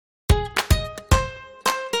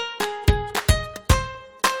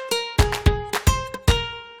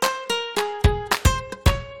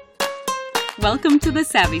Welcome to The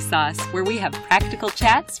Savvy Sauce, where we have practical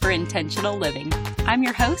chats for intentional living. I'm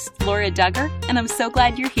your host, Laura Duggar, and I'm so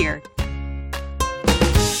glad you're here.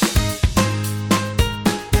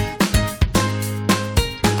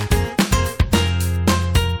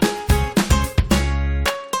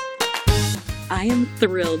 I am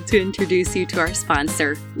thrilled to introduce you to our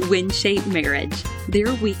sponsor, Wind-Shape Marriage.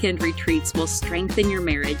 Their weekend retreats will strengthen your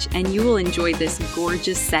marriage, and you will enjoy this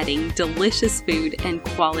gorgeous setting, delicious food, and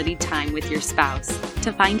quality time with your spouse.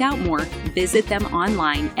 To find out more, visit them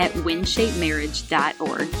online at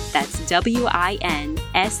windshapemarriage.org. That's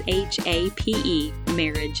WINSHAPE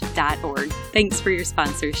marriage.org. Thanks for your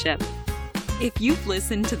sponsorship. If you've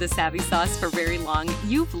listened to The Savvy Sauce for very long,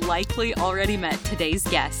 you've likely already met today's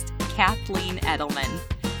guest, Kathleen Edelman.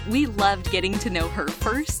 We loved getting to know her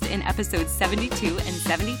first in episodes 72 and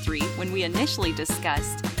 73 when we initially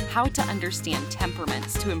discussed how to understand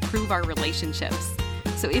temperaments to improve our relationships.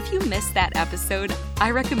 So if you missed that episode, I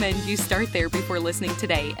recommend you start there before listening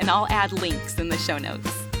today, and I'll add links in the show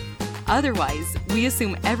notes. Otherwise, we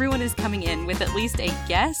assume everyone is coming in with at least a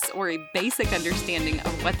guess or a basic understanding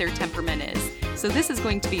of what their temperament is. So this is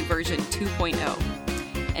going to be version 2.0.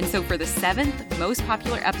 And so for the 7th most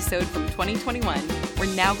popular episode from 2021,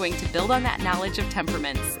 we're now going to build on that knowledge of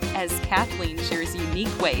temperaments as Kathleen shares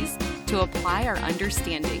unique ways to apply our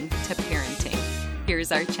understanding to parenting.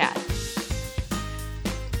 Here's our chat.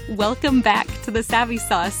 Welcome back to The Savvy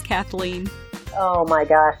Sauce, Kathleen. Oh my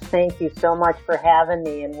gosh, thank you so much for having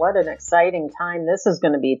me, and what an exciting time this is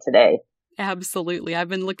going to be today. Absolutely. I've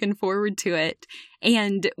been looking forward to it.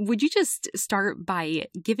 And would you just start by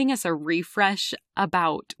giving us a refresh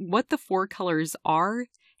about what the 4 colors are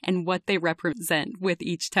and what they represent with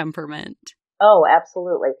each temperament? Oh,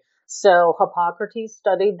 absolutely. So Hippocrates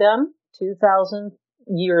studied them 2,000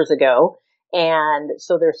 years ago. And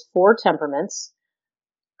so there's 4 temperaments: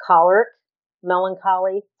 choleric,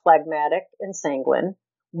 melancholy, phlegmatic, and sanguine.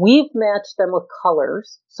 We've matched them with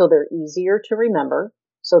colors so they're easier to remember.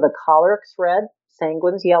 So the choleric's red,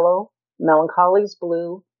 sanguine's yellow, melancholy's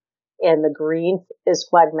blue, and the green is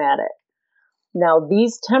phlegmatic. Now,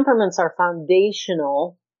 these temperaments are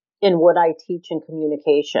foundational in what I teach in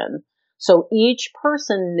communication. So each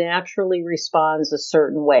person naturally responds a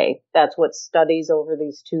certain way. That's what studies over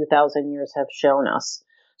these 2,000 years have shown us.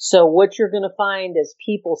 So what you're going to find is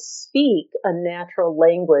people speak a natural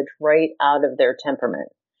language right out of their temperament.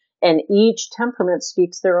 And each temperament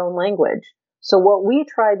speaks their own language. So what we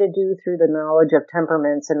try to do through the knowledge of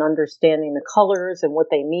temperaments and understanding the colors and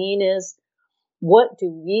what they mean is, what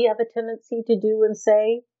do we have a tendency to do and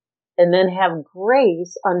say? And then have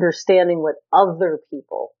grace understanding what other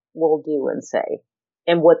people will do and say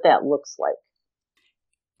and what that looks like.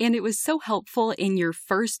 And it was so helpful in your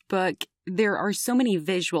first book. There are so many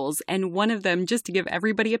visuals, and one of them, just to give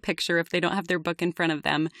everybody a picture if they don't have their book in front of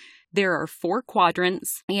them, there are 4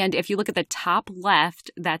 quadrants. And if you look at the top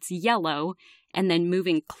left, that's yellow. And then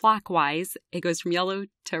moving clockwise, it goes from yellow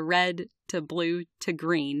to red to blue to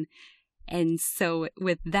green. And so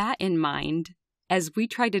with that in mind, as we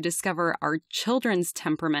try to discover our children's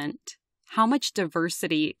temperament, how much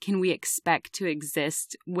diversity can we expect to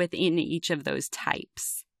exist within each of those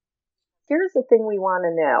types? Here's the thing we want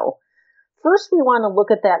to know. First, we want to look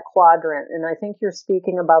at that quadrant, and I think you're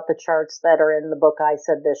speaking about the charts that are in the book I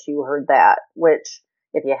Said This, You Heard That, which,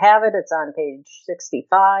 if you have it, it's on page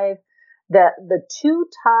 65. The 2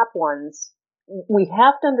 top ones, we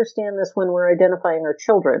have to understand this when we're identifying our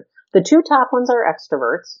children. The 2 top ones are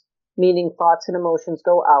extroverts, meaning thoughts and emotions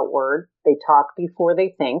go outward. They talk before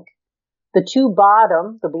they think. The 2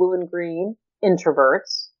 bottom, the blue and green,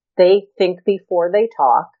 introverts. They think before they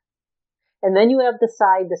talk. And then you have the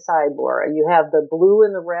side to side, Laura. You have the blue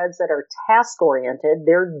and the reds that are task-oriented.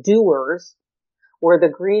 They're doers, where the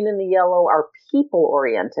green and the yellow are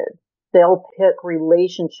people-oriented. They'll pick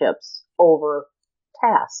relationships over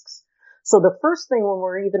tasks. So the first thing when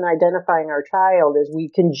we're even identifying our child is we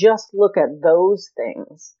can just look at those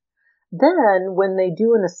things. Then when they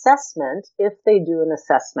do an assessment, if they do an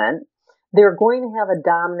assessment, they're going to have a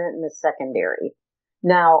dominant and a secondary.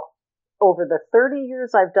 Now, over the 30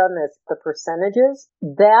 years I've done this, the percentages,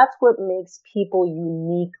 that's what makes people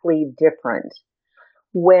uniquely different.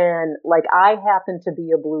 When, like, I happen to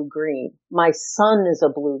be a blue-green. My son is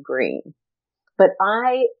a blue-green. But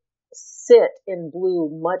I sit in blue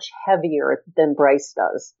much heavier than Bryce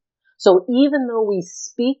does. So even though we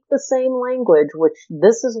speak the same language, which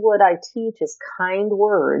this is what I teach is kind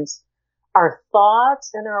words, our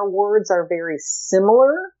thoughts and our words are very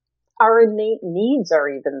similar. Our innate needs are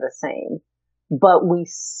even the same. But we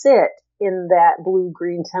sit in that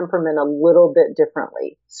blue-green temperament a little bit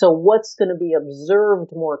differently. So what's going to be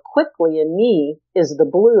observed more quickly in me is the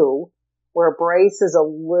blue, where Bryce is a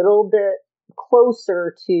little bit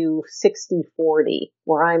closer to 60-40,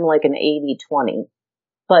 where I'm like an 80-20.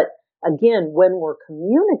 But again, when we're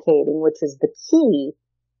communicating, which is the key,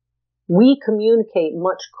 we communicate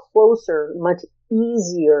much closer, much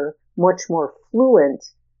easier, much more fluent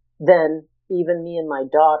than even me and my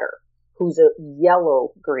daughter, who's a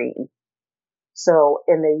yellow-green. So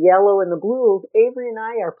in the yellow and the blue, Avery and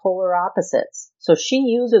I are polar opposites. So she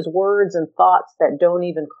uses words and thoughts that don't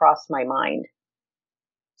even cross my mind.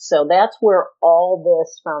 So that's where all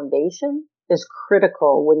this foundation is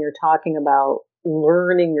critical when you're talking about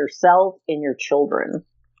learning yourself and your children.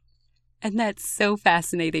 And that's so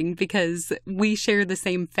fascinating because we share the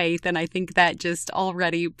same faith, and I think that just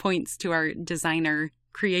already points to our designer,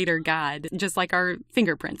 creator God, just like our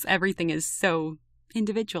fingerprints. Everything is so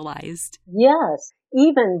individualized. Yes.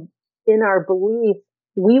 Even in our belief,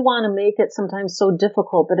 we want to make it sometimes so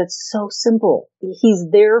difficult, but it's so simple. He's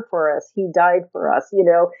there for us. He died for us,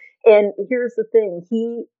 And here's the thing.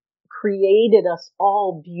 He created us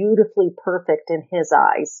all beautifully perfect in his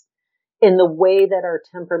eyes in the way that our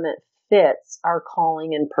temperament fits our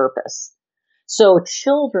calling and purpose. So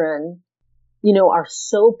children, are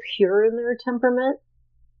so pure in their temperament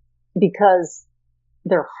because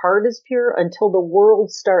their heart is pure until the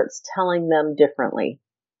world starts telling them differently.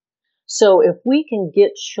 So if we can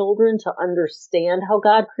get children to understand how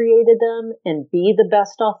God created them and be the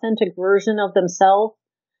best authentic version of themselves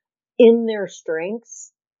in their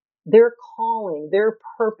strengths, their calling, their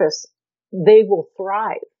purpose, they will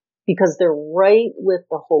thrive because they're right with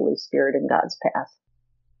the Holy Spirit in God's path.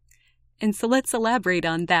 And so let's elaborate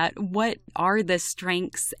on that. What are the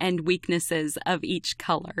strengths and weaknesses of each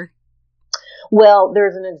color? Well,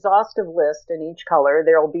 there's an exhaustive list in each color.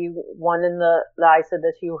 There'll be one in I said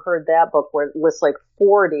that you heard that book where it lists like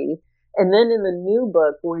 40. And then in the new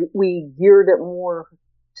book, we geared it more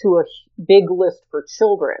to a big list for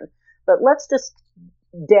children. But let's just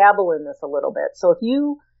dabble in this a little bit. So if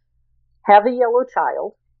you have a yellow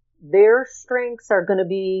child, their strengths they're going to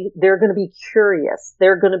be curious.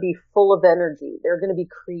 They're going to be full of energy. They're going to be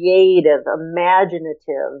creative,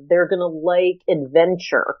 imaginative. They're going to like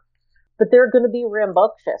adventure. But they're going to be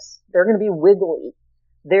rambunctious. They're going to be wiggly.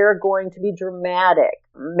 They're going to be dramatic,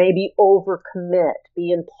 maybe overcommit,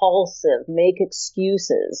 be impulsive, make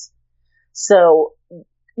excuses. So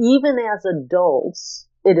even as adults,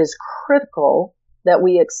 it is critical that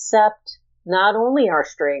we accept not only our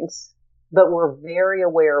strengths, but we're very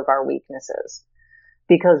aware of our weaknesses.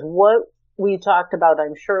 Because what we talked about,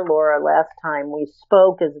 I'm sure, Laura, last time we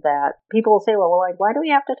spoke, is that people will say, well, why do we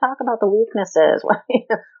have to talk about the weaknesses?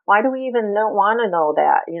 Why do we even want to know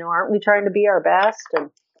that? Aren't we trying to be our best?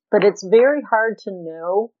 But it's very hard to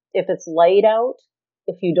know if it's light out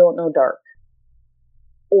if you don't know dark.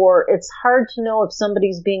 Or it's hard to know if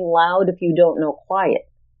somebody's being loud if you don't know quiet.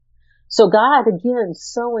 So God, again,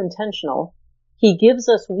 so intentional. He gives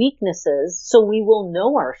us weaknesses so we will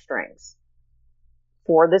know our strengths.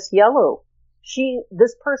 For this yellow,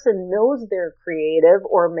 this person knows they're creative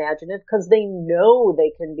or imaginative because they know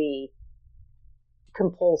they can be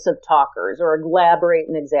compulsive talkers or elaborate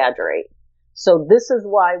and exaggerate. So this is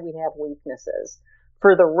why we have weaknesses.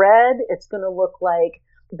 For the red, it's going to look like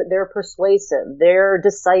they're persuasive, they're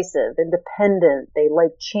decisive, independent, they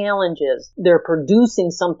like challenges, they're producing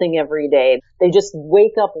something every day. They just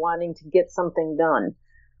wake up wanting to get something done.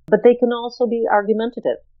 But they can also be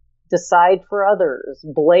argumentative, decide for others,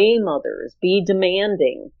 blame others, be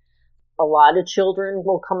demanding. A lot of children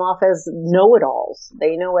will come off as know-it-alls.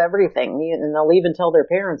 They know everything, and they'll even tell their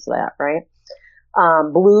parents that, right?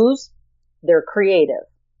 Blues, they're creative.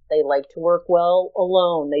 They like to work well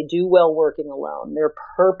alone. They do well working alone. They're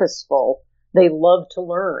purposeful. They love to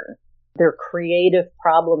learn. They're creative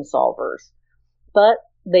problem solvers. But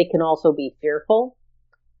they can also be fearful.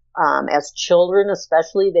 As children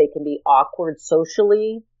especially, they can be awkward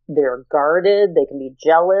socially. They're guarded. They can be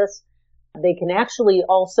jealous. They can actually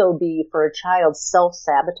also be, for a child,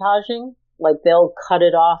 self-sabotaging. Like they'll cut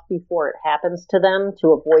it off before it happens to them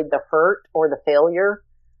to avoid the hurt or the failure.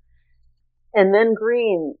 And then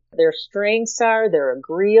green, their strengths are they're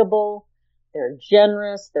agreeable, they're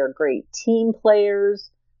generous, they're great team players,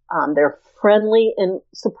 they're friendly, and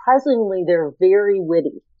surprisingly, they're very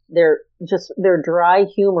witty. Their dry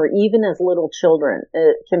humor, even as little children,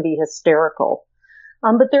 it can be hysterical.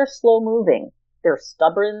 But they're slow moving. They're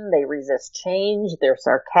stubborn, they resist change, they're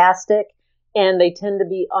sarcastic, and they tend to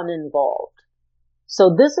be uninvolved.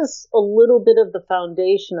 So this is a little bit of the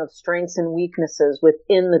foundation of strengths and weaknesses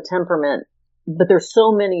within the temperament but there's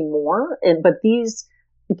so many more. But these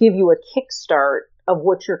give you a kickstart of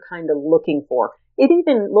what you're kind of looking for. It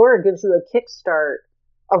even, Laura, gives you a kickstart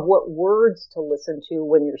of what words to listen to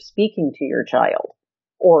when you're speaking to your child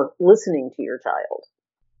or listening to your child.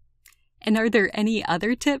 And are there any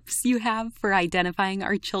other tips you have for identifying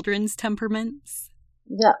our children's temperaments?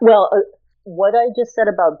 Yeah, well, what I just said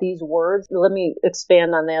about these words, let me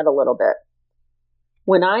expand on that a little bit.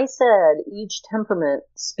 When I said each temperament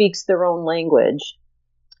speaks their own language,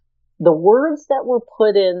 the words that were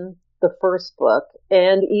put in the first book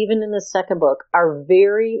and even in the second book are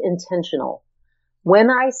very intentional. When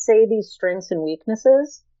I say these strengths and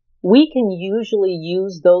weaknesses, we can usually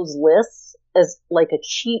use those lists as like a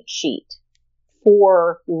cheat sheet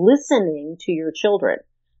for listening to your children,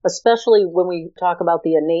 especially when we talk about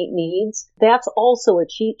the innate needs. That's also a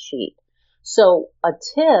cheat sheet. So a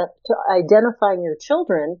tip to identifying your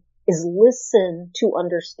children is listen to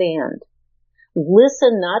understand.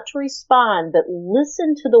 Listen not to respond, but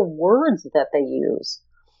listen to the words that they use.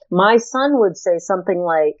 My son would say something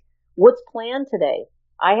like, "What's planned today?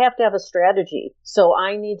 I have to have a strategy, so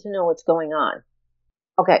I need to know what's going on."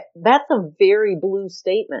 Okay, that's a very blue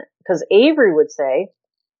statement, because Avery would say,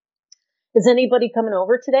 "Is anybody coming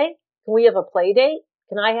over today? Can we have a play date?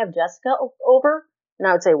 Can I have Jessica over?" And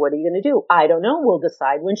I would say, "What are you going to do?" "I don't know. We'll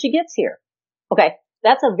decide when she gets here." Okay,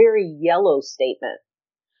 that's a very yellow statement.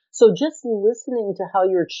 So just listening to how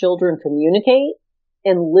your children communicate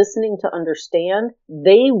and listening to understand,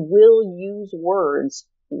 they will use words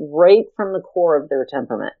right from the core of their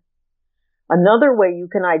temperament. Another way you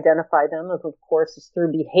can identify them, of course, is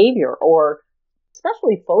through behavior, or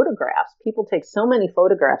especially photographs. People take so many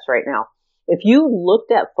photographs right now. If you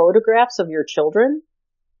looked at photographs of your children,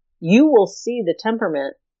 you will see the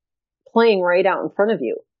temperament playing right out in front of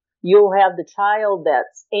you. You'll have the child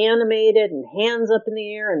that's animated and hands up in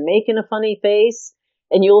the air and making a funny face.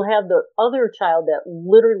 And you'll have the other child that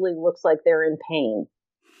literally looks like they're in pain.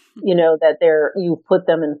 That you put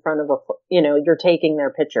them in front of you're taking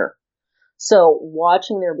their picture. So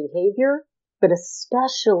watching their behavior, but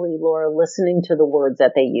especially, Laura, listening to the words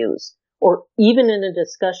that they use. Or even in a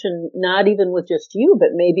discussion, not even with just you, but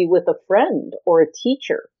maybe with a friend or a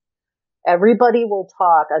teacher. Everybody will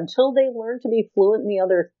talk until they learn to be fluent in the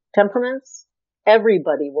other temperaments.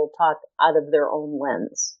 Everybody will talk out of their own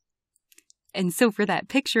lens. And so for that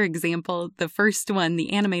picture example, the first one,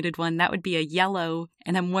 the animated one, that would be a yellow.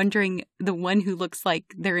 And I'm wondering, the one who looks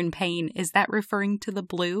like they're in pain, is that referring to the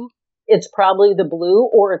blue? It's probably the blue,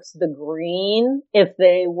 or it's the green. If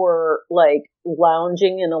they were like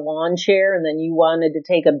lounging in a lawn chair and then you wanted to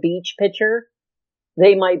take a beach picture,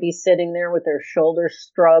 they might be sitting there with their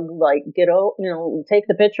shoulders shrugged, like, take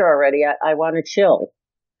the picture already. I want to chill.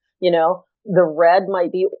 The red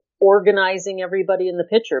might be organizing everybody in the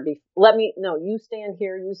picture. You stand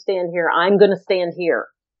here, you stand here. I'm going to stand here.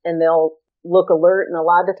 And they'll look alert, and a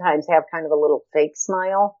lot of times have kind of a little fake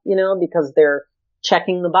smile, because they're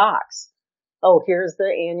checking the box. Oh, here's the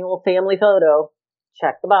annual family photo.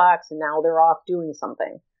 Check the box. And now they're off doing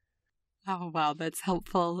something. Oh, wow. That's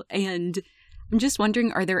helpful. And I'm just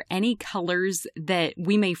wondering, are there any colors that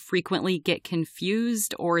we may frequently get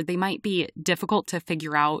confused, or they might be difficult to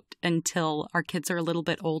figure out until our kids are a little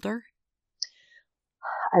bit older?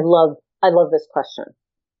 I love this question,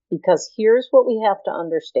 because here's what we have to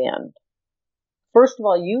understand. First of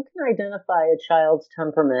all, you can identify a child's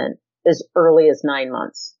temperament as early as 9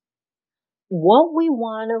 months. What we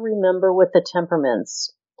want to remember with the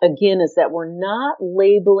temperaments, again, is that we're not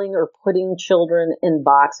labeling or putting children in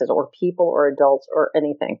boxes, or people or adults or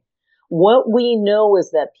anything. What we know is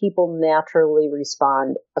that people naturally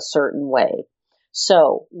respond a certain way.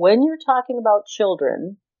 So when you're talking about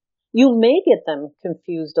children, you may get them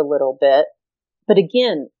confused a little bit. But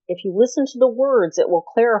again, if you listen to the words, it will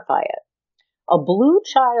clarify it. A blue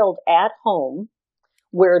child at home,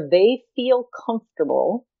 where they feel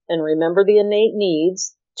comfortable, and remember the innate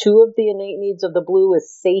needs. 2 of the innate needs of the blue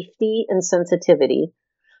is safety and sensitivity.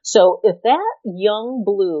 So if that young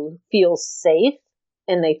blue feels safe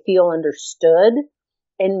and they feel understood,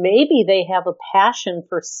 and maybe they have a passion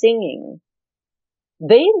for singing,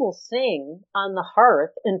 they will sing on the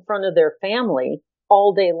hearth in front of their family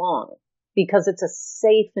all day long, because it's a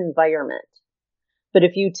safe environment. But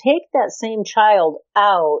if you take that same child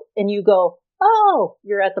out and you go, "Oh,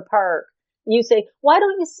 you're at the park," and you say, "Why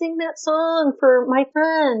don't you sing that song for my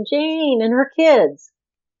friend Jane and her kids?"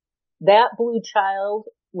 That blue child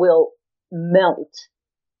will melt,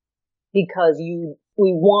 because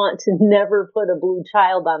we want to never put a blue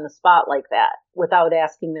child on the spot like that without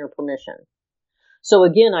asking their permission. So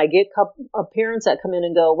again, I get parents that come in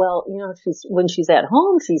and go, well, when she's at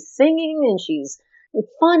home, she's singing and she's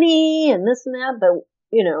funny and this and that, but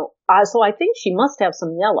so I think she must have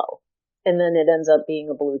some yellow. And then it ends up being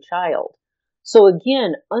a blue child. So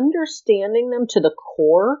again, understanding them to the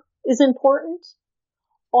core is important.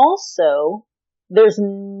 Also, there's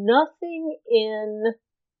nothing in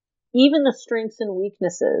even the strengths and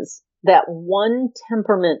weaknesses that one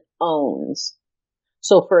temperament owns.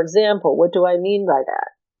 So for example, what do I mean by that?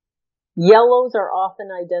 Yellows are often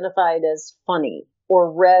identified as funny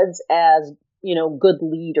or reds as, good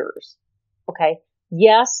leaders. Okay.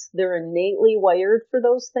 Yes, they're innately wired for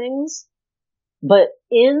those things, but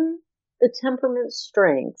in the temperament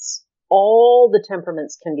strengths, all the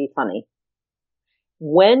temperaments can be funny.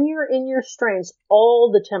 When you're in your strengths,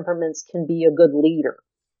 all the temperaments can be a good leader.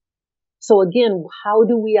 So again, how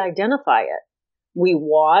do we identify it? We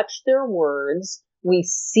watch their words. We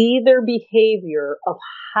see their behavior of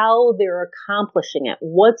how they're accomplishing it.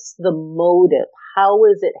 What's the motive? How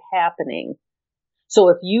is it happening? So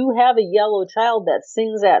if you have a yellow child that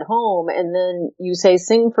sings at home and then you say,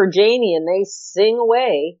 sing for Janie, and they sing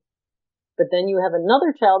away, but then you have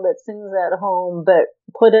another child that sings at home, but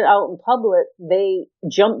put it out in public, they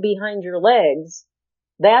jump behind your legs,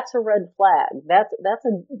 that's a red flag.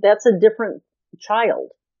 That's a different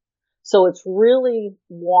child. So it's really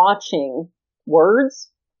watching words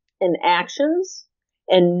and actions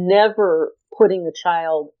and never putting a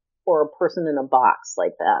child or a person in a box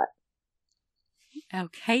like that.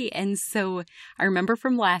 Okay, and so I remember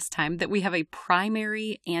from last time that we have a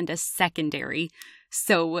primary and a secondary.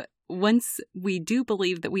 So once we do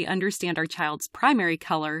believe that we understand our child's primary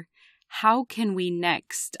color, how can we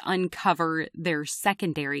next uncover their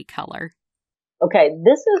secondary color? Okay,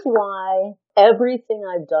 this is why everything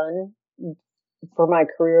I've done for my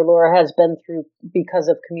career, Laura, has been through because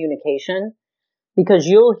of communication. Because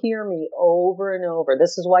you'll hear me over and over.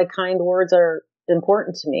 This is why kind words are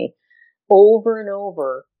important to me. Over and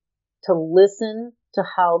over to listen to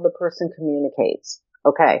how the person communicates.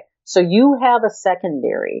 Okay, so you have a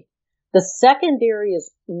secondary. The secondary is,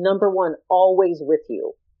 number one, always with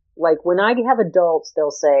you. Like when I have adults, they'll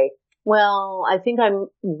say, well, I think I'm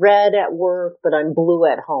red at work, but I'm blue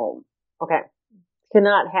at home. Okay,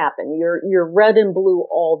 cannot happen. You're red and blue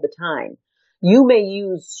all the time. You may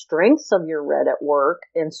use strengths of your red at work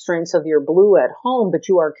and strengths of your blue at home, but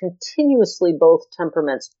you are continuously both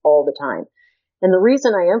temperaments all the time. And the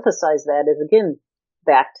reason I emphasize that is, again,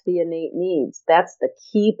 back to the innate needs. That's the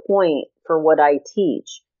key point for what I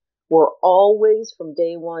teach. We're always from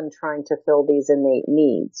day one trying to fill these innate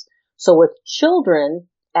needs. So with children,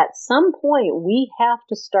 at some point, we have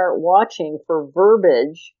to start watching for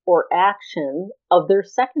verbiage or action of their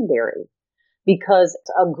secondary. Because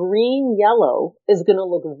a green yellow is going to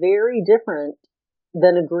look very different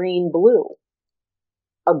than a green blue.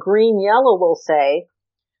 A green yellow will say,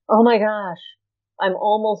 oh my gosh, I'm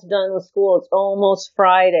almost done with school. It's almost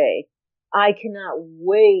Friday. I cannot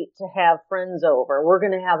wait to have friends over. We're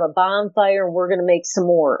going to have a bonfire and we're going to make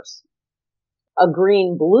s'mores. A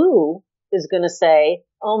green blue is going to say,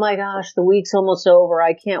 oh my gosh, the week's almost over.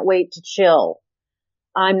 I can't wait to chill.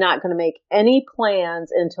 I'm not going to make any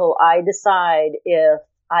plans until I decide if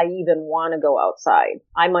I even want to go outside.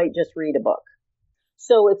 I might just read a book.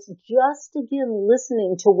 So it's just, again,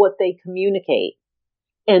 listening to what they communicate.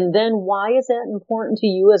 And then why is that important to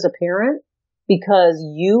you as a parent? Because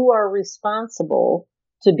you are responsible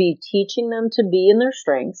to be teaching them to be in their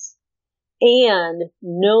strengths and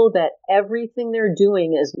know that everything they're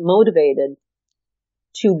doing is motivated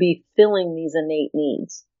to be filling these innate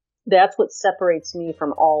needs. That's what separates me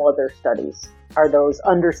from all other studies, are those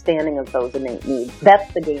understanding of those innate needs.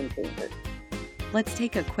 That's the game changer. Let's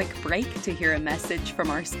take a quick break to hear a message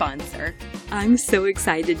from our sponsor. I'm so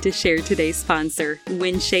excited to share today's sponsor,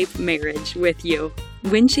 WinShape Marriage, with you.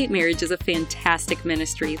 WinShape Marriage is a fantastic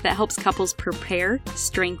ministry that helps couples prepare,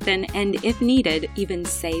 strengthen, and if needed, even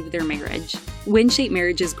save their marriage. WinShape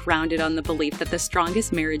Marriage is grounded on the belief that the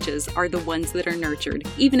strongest marriages are the ones that are nurtured,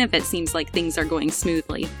 even if it seems like things are going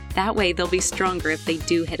smoothly. That way, they'll be stronger if they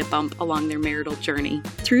do hit a bump along their marital journey.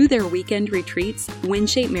 Through their weekend retreats,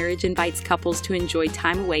 WinShape Marriage invites couples to enjoy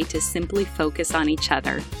time away to simply focus on each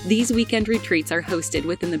other. These weekend retreats are hosted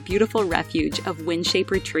within the beautiful refuge of WinShape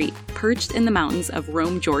Retreat, perched in the mountains of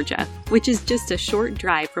Rome, Georgia, which is just a short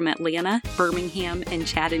drive from Atlanta, Birmingham, and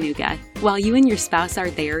Chattanooga. While you and your spouse are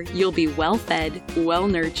there, you'll be well fed, well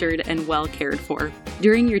nurtured, and well cared for.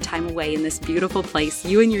 During your time away in this beautiful place,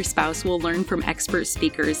 you and your spouse will learn from expert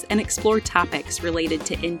speakers and explore topics related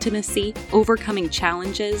to intimacy, overcoming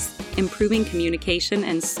challenges, improving communication,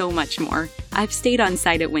 and so much more. I've stayed on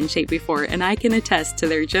site at WinShape before, and I can attest to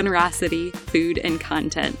their generosity, food, and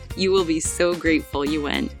content. You will be so grateful you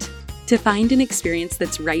went. To find an experience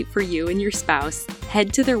that's right for you and your spouse,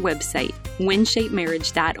 head to their website,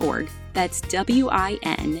 winshapemarriage.org. That's WINSHAPE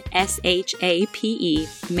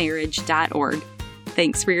marriage.org.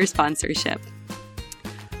 Thanks for your sponsorship.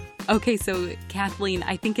 Okay, so Kathleen,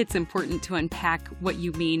 I think it's important to unpack what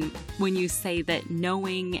you mean when you say that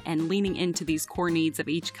knowing and leaning into these core needs of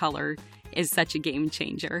each color is such a game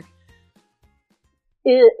changer.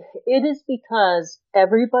 It is because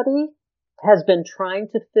everybody has been trying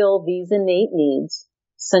to fill these innate needs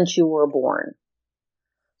since you were born.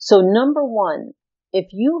 So number one, if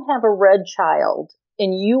you have a red child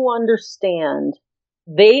and you understand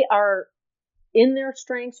they are in their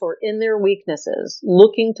strengths or in their weaknesses,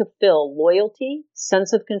 looking to fill loyalty,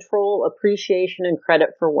 sense of control, appreciation, and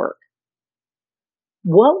credit for work.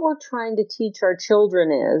 What we're trying to teach our children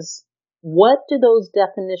is, what do those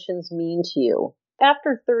definitions mean to you?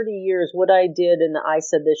 After 30 years, what I did in the I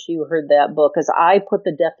Said This, You Heard That book is I put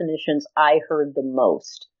the definitions I heard the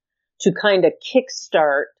most to kind of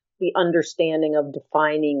kickstart the understanding of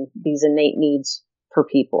defining these innate needs for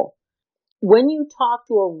people. When you talk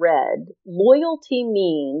to a red, loyalty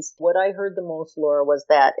means, what I heard the most, Laura, was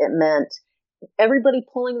that it meant everybody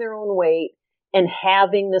pulling their own weight and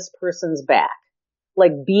having this person's back,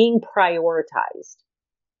 like being prioritized.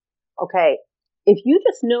 Okay, if you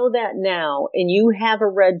just know that now and you have a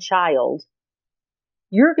red child,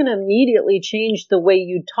 you're going to immediately change the way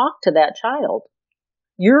you talk to that child.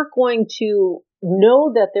 You're going to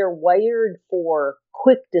know that they're wired for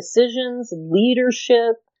quick decisions,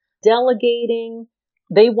 leadership, delegating.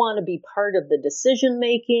 They want to be part of the decision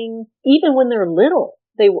making. Even when they're little,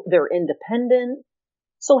 they're independent.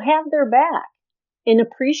 So have their back and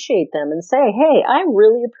appreciate them and say, hey, I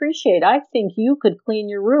really I think you could clean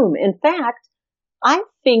your room. In fact, I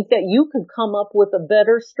think that you could come up with a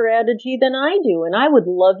better strategy than I do, and I would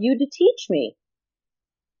love you to teach me.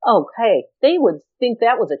 Okay, they would think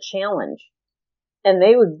that was a challenge. And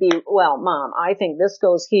they would be, well, Mom, I think this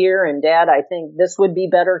goes here, and Dad, I think this would be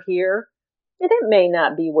better here. And it may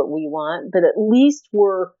not be what we want, but at least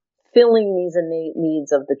we're filling these innate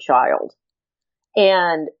needs of the child.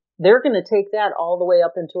 And they're going to take that all the way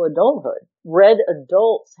up into adulthood. Red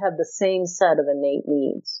adults have the same set of innate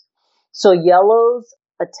needs. So yellows,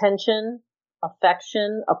 attention,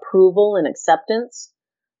 affection, approval, and acceptance.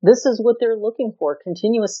 This is what they're looking for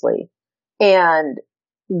continuously. And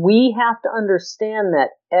we have to understand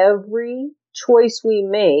that every choice we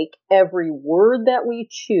make, every word that we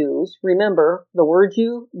choose, remember, the words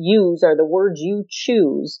you use are the words you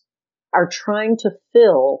choose, are trying to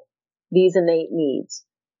fill these innate needs.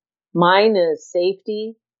 Mine is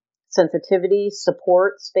safety, sensitivity,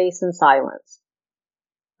 support, space, and silence.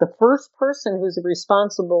 The first person who's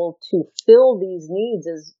responsible to fill these needs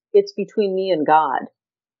it's between me and God.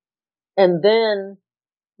 And then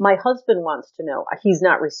my husband wants to know, he's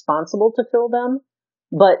not responsible to fill them,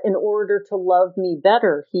 but in order to love me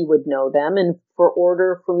better, he would know them. And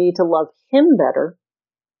order for me to love him better,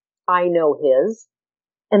 I know his.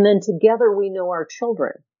 And then together we know our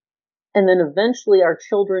children. And then eventually our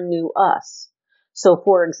children knew us. So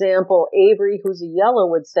for example, Avery, who's a yellow,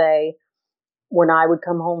 would say, when I would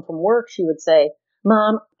come home from work, she would say,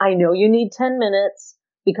 Mom, I know you need 10 minutes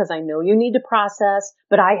because I know you need to process,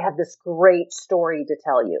 but I have this great story to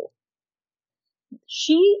tell you.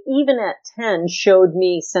 She, even at 10, showed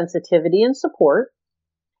me sensitivity and support.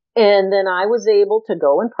 And then I was able to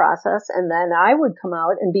go and process, and then I would come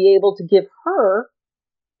out and be able to give her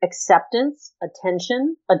acceptance,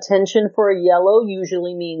 attention. Attention for a yellow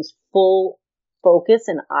usually means full focus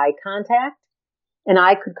and eye contact. And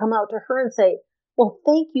I could come out to her and say, well,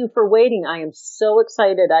 thank you for waiting. I am so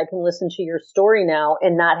excited I can listen to your story now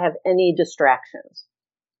and not have any distractions.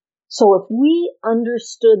 So if we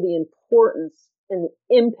understood the importance and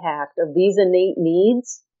the impact of these innate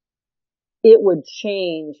needs, it would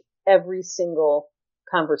change every single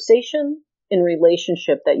conversation and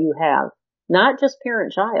relationship that you have. Not just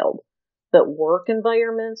parent-child, but work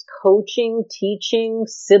environments, coaching, teaching,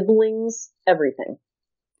 siblings, everything.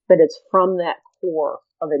 But it's from that core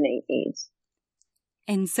of innate needs.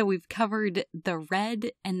 And so we've covered the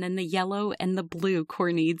red and then the yellow and the blue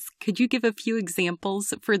core needs. Could you give a few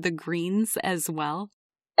examples for the greens as well?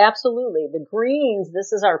 Absolutely. The greens,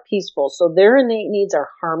 this is our peaceful. So their innate needs are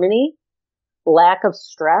harmony, lack of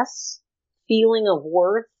stress, feeling of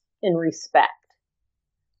worth, and respect.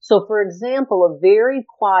 So for example, a very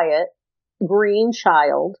quiet green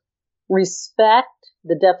child, respect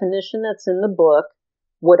the definition that's in the book.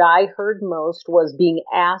 What I heard most was being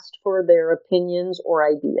asked for their opinions or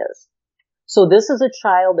ideas. So this is a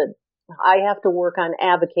child that I have to work on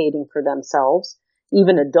advocating for themselves,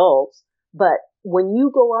 even adults. But when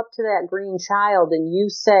you go up to that green child and you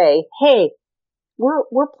say, hey,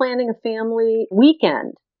 we're planning a family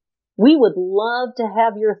weekend. We would love to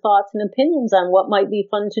have your thoughts and opinions on what might be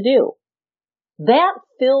fun to do. That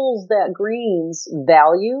fills that green's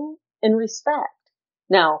value and respect.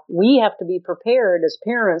 Now, we have to be prepared as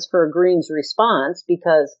parents for a green's response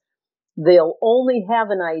because they'll only have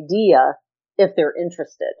an idea if they're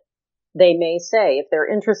interested. They may say, if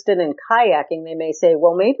they're interested in kayaking, they may say,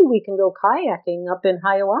 well, maybe we can go kayaking up in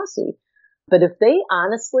Hiawassee. But if they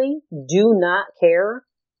honestly do not care,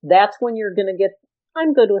 that's when you're going to get,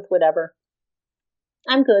 I'm good with whatever.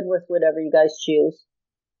 I'm good with whatever you guys choose.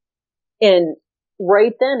 And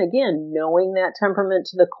right then, again, knowing that temperament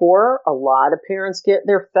to the core, a lot of parents get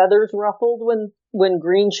their feathers ruffled when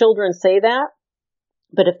green children say that.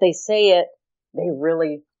 But if they say it, they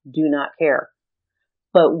really do not care.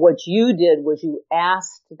 But what you did was you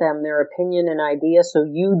asked them their opinion and idea, so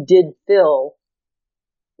you did feel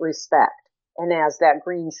respect. And as that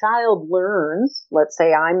green child learns, let's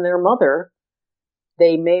say I'm their mother,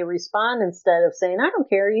 they may respond instead of saying, I don't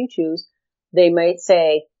care, you choose. They might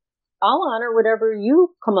say, I'll honor whatever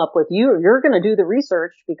you come up with. You're going to do the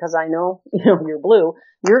research because I know, you're blue.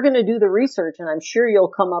 You're going to do the research and I'm sure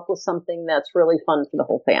you'll come up with something that's really fun for the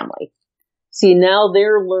whole family. See, now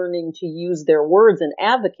they're learning to use their words and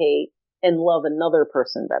advocate and love another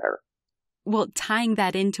person better. Well, tying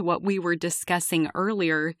that into what we were discussing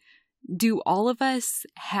earlier, do all of us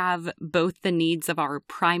have both the needs of our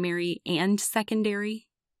primary and secondary?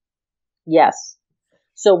 Yes.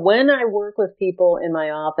 So when I work with people in my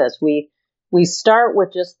office, we start with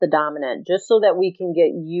just the dominant, just so that we can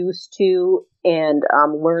get used to and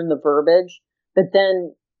learn the verbiage. But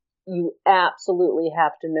then you absolutely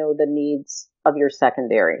have to know the needs of your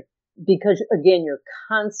secondary because, again, you're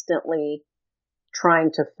constantly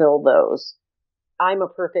trying to fill those. I'm a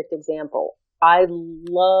perfect example. I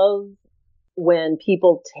love when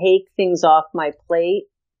people take things off my plate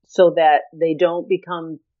so that they don't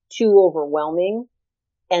become too overwhelming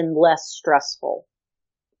and less stressful.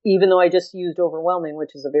 Even though I just used overwhelming,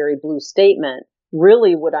 which is a very blue statement,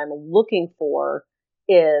 really what I'm looking for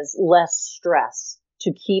is less stress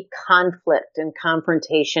to keep conflict and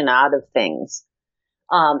confrontation out of things.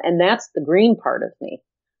 And that's the green part of me.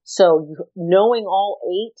 So knowing all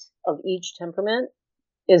 8 of each temperament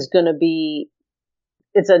is going to be,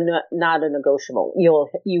 it's not a negotiable.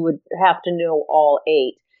 You would have to know all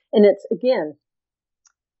 8. And it's, again,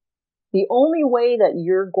 the only way that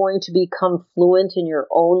you're going to become fluent in your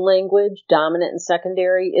own language, dominant and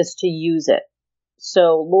secondary, is to use it.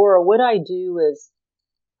 So, Laura, what I do is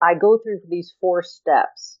I go through these 4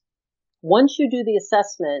 steps. Once you do the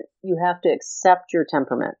assessment, you have to accept your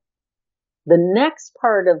temperament. The next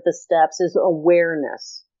part of the steps is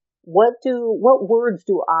awareness. What words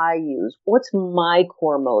do I use? What's my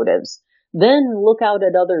core motives? Then look out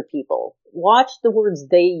at other people. Watch the words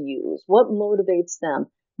they use. What motivates them?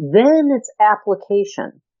 Then it's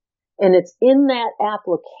application. And it's in that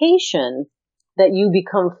application that you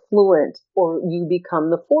become fluent or you become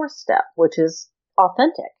the 4th step, which is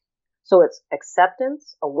authentic. So it's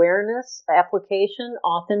acceptance, awareness, application,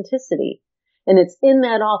 authenticity. And it's in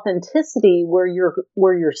that authenticity where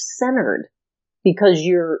you're centered because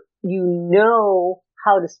you know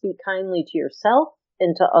how to speak kindly to yourself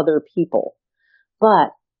and to other people.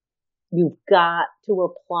 But you've got to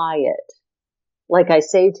apply it. Like I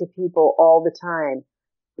say to people all the time,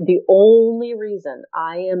 the only reason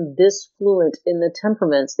I am this fluent in the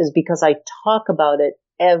temperaments is because I talk about it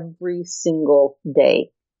every single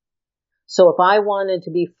day. So if I wanted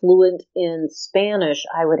to be fluent in Spanish,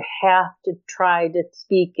 I would have to try to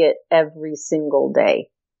speak it every single day.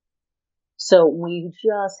 So we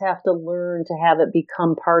just have to learn to have it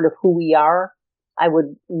become part of who we are. I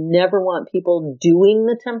would never want people doing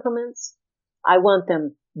the temperaments. I want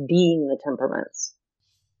them being the temperaments.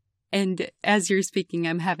 And as you're speaking,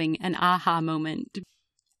 I'm having an aha moment.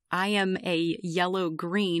 I am a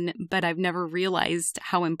yellow-green, but I've never realized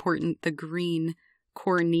how important the green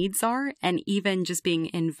core needs are. And even just being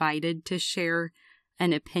invited to share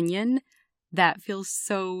an opinion, that feels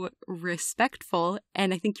so respectful.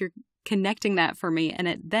 And I think you're connecting that for me. And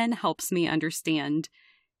it then helps me understand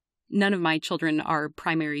none of my children are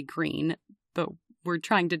primary green, but we're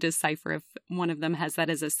trying to decipher if one of them has that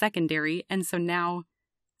as a secondary. And so now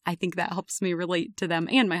I think that helps me relate to them,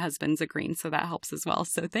 and my husband's a green, so that helps as well.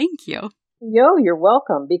 So thank you. You're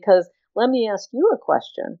welcome, because let me ask you a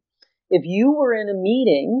question. If you were in a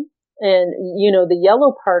meeting and, the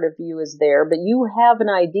yellow part of you is there, but you have an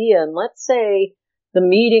idea, and let's say the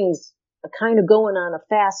meeting's kind of going on a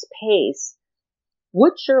fast pace,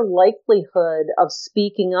 what's your likelihood of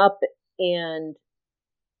speaking up and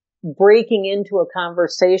breaking into a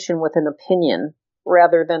conversation with an opinion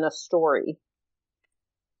rather than a story?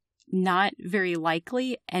 Not very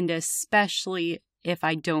likely, and especially if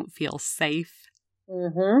I don't feel safe,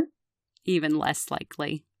 even less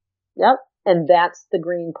likely. Yep. And that's the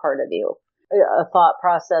green part of you. A thought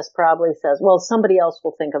process probably says, well, somebody else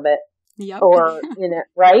will think of it. Yep. Or,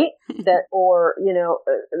 right?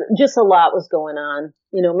 Just a lot was going on.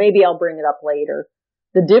 Maybe I'll bring it up later.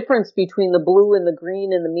 The difference between the blue and the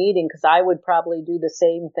green in the meeting, because I would probably do the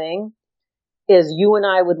same thing, is you and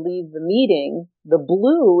I would leave the meeting. The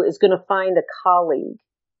blue is going to find a colleague,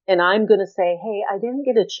 and I'm going to say, hey, I didn't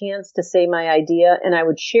get a chance to say my idea, and I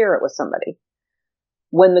would share it with somebody.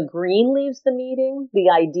 When the green leaves the meeting, the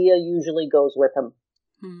idea usually goes with them,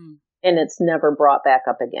 and it's never brought back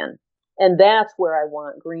up again. And that's where I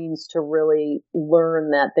want greens to really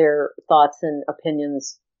learn that their thoughts and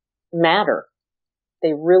opinions matter.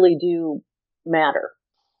 They really do matter.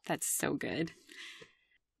 That's so good.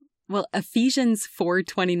 Well, Ephesians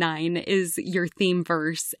 4:29 is your theme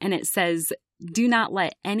verse, and it says, "Do not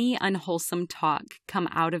let any unwholesome talk come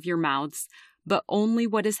out of your mouths, but only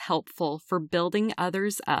what is helpful for building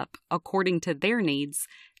others up according to their needs,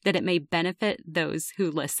 that it may benefit those who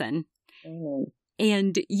listen." Amen.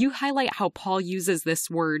 And you highlight how Paul uses this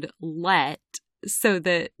word let so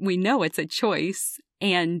that we know it's a choice.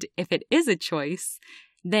 And if it is a choice,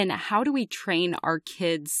 then how do we train our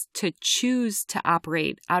kids to choose to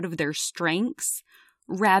operate out of their strengths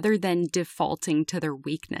rather than defaulting to their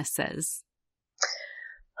weaknesses?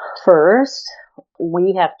 First,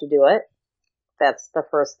 we have to do it. That's the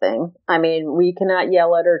first thing. I mean, we cannot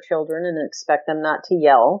yell at our children and expect them not to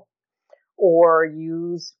yell, or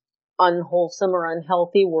use unwholesome or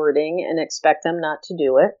unhealthy wording and expect them not to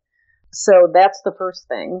do it. So that's the first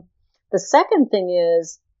thing. The second thing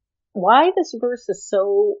is why this verse is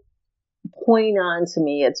so point on to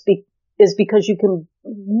me. Is because you can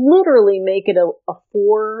literally make it a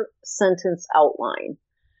 4-sentence outline,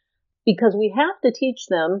 because we have to teach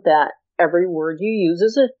them that every word you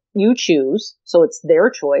use you choose. So it's their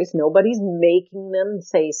choice. Nobody's making them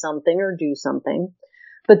say something or do something.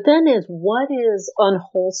 But then what is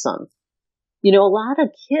unwholesome? A lot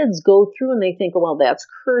of kids go through and they think, well, that's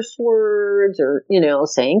curse words or,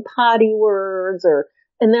 saying potty words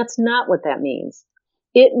and that's not what that means.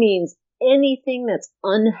 It means anything that's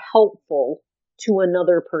unhelpful to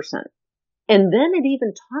another person. And then it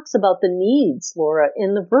even talks about the needs, Laura,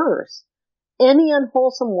 in the verse. Any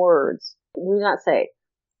unwholesome words, do not say.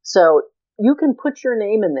 So you can put your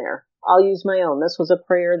name in there. I'll use my own. This was a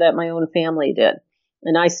prayer that my own family did.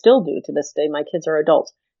 And I still do to this day. My kids are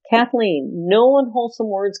adults. Kathleen, no unwholesome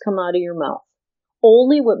words come out of your mouth.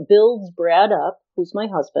 Only what builds Brad up, who's my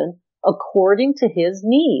husband, according to his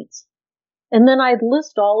needs. And then I'd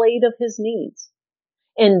list all 8 of his needs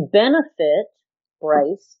and benefit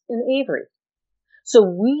Bryce and Avery. So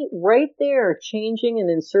we right there, changing and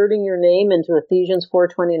inserting your name into Ephesians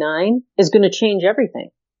 4:29 is going to change everything.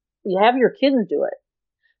 You have your kids do it,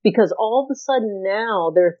 because all of a sudden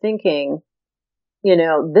now they're thinking,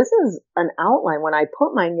 this is an outline. When I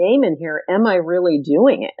put my name in here, am I really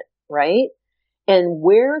doing it? Right? And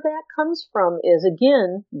where that comes from is,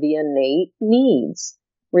 again, the innate needs.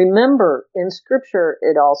 Remember, in Scripture,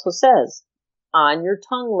 it also says, on your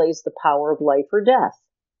tongue lays the power of life or death.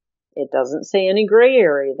 It doesn't say any gray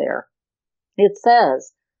area there. It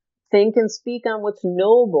says, think and speak on what's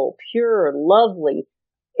noble, pure, lovely.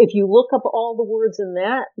 If you look up all the words in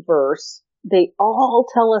that verse, they all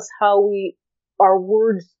tell us how our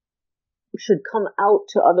words should come out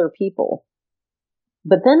to other people.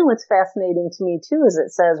 But then what's fascinating to me too is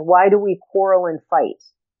it says, why do we quarrel and fight?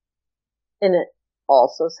 And it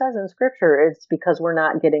also says in Scripture, it's because we're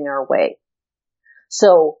not getting our way.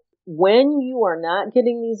 So when you are not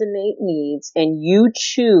getting these innate needs and you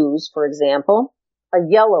choose, for example, a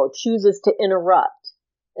yellow chooses to interrupt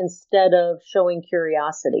instead of showing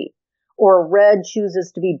curiosity, or a red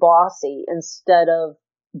chooses to be bossy instead of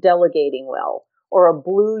delegating well, or a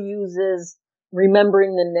blue uses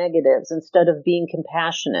remembering the negatives instead of being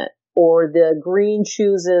compassionate, or the green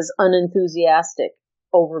chooses unenthusiastic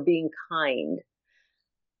over being kind.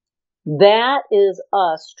 That is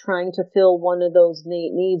us trying to fill one of those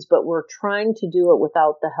innate needs, but we're trying to do it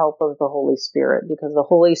without the help of the Holy Spirit, because the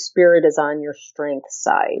Holy Spirit is on your strength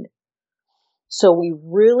side. So we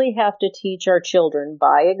really have to teach our children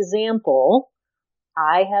by example.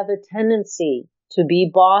 I have a tendency to be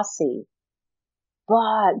bossy,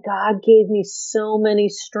 but God gave me so many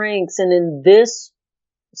strengths. And in this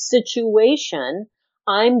situation,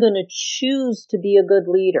 I'm going to choose to be a good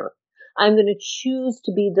leader. I'm going to choose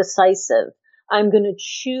to be decisive. I'm going to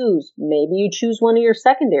choose, maybe you choose one of your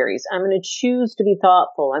secondaries. I'm going to choose to be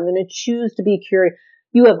thoughtful. I'm going to choose to be curious.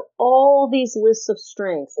 You have all these lists of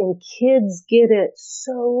strengths, and kids get it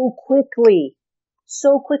so quickly.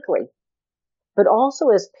 But also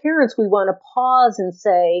as parents, we want to pause and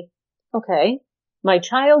say, okay, my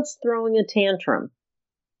child's throwing a tantrum.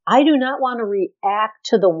 I do not want to react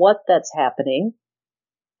to the what that's happening.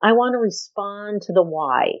 I want to respond to the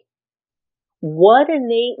why. What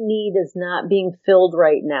innate need is not being filled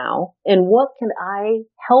right now? And what can I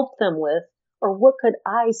help them with? Or what could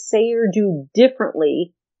I say or do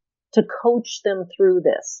differently to coach them through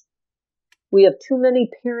this? We have too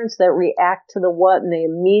many parents that react to the what and they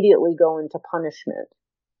immediately go into punishment.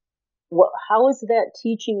 How is that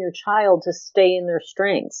teaching your child to stay in their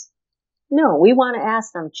strengths? No, we want to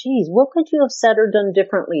ask them, geez, what could you have said or done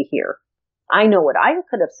differently here? I know what I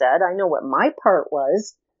could have said. I know what my part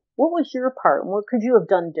was. What was your part? And what could you have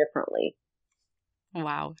done differently?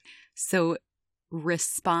 Wow. So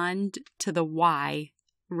respond to the why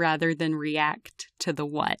rather than react to the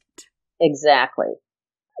what. Exactly.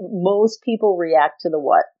 Most people react to the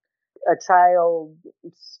what. A child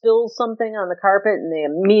spills something on the carpet and they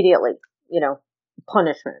immediately,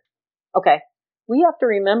 punishment. Okay. We have to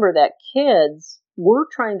remember that kids, we're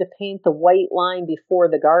trying to paint the white line before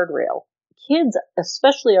the guardrail. Kids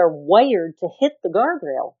especially are wired to hit the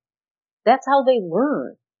guardrail. That's how they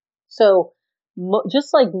learn. So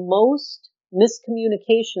just like most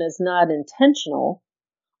miscommunication is not intentional,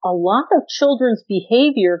 a lot of children's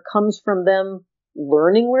behavior comes from them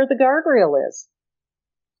learning where the guardrail is.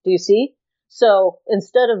 Do you see? So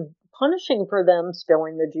instead of punishing for them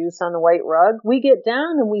spilling the juice on the white rug, we get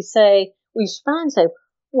down and we respond and say,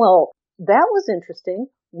 well, that was interesting.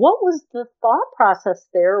 What was the thought process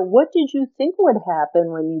there? What did you think would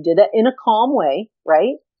happen when you did that in a calm way,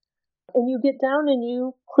 right? And you get down and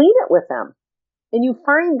you clean it with them and you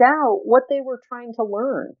find out what they were trying to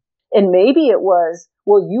learn. And maybe it was,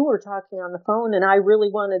 well, you were talking on the phone and I really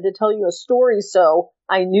wanted to tell you a story. So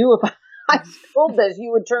I knew if I told this,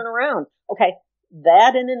 you would turn around. Okay.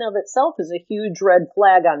 That in and of itself is a huge red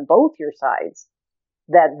flag on both your sides,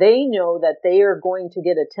 that they know that they are going to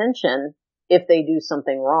get attention if they do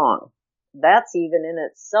something wrong. That's even in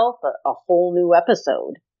itself a whole new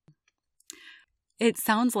episode. It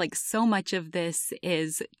sounds like so much of this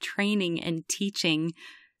is training and teaching.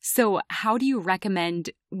 So how do you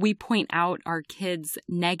recommend we point out our kids'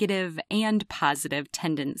 negative and positive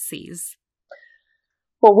tendencies?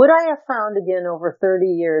 Well, what I have found again over 30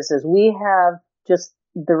 years is we have just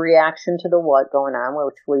the reaction to the what going on,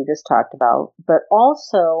 which we just talked about. But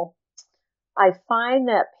also, I find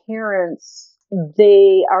that parents,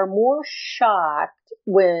 they are more shocked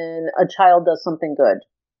when a child does something good.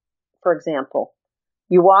 For example,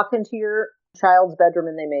 you walk into your child's bedroom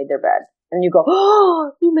and they made their bed. And you go,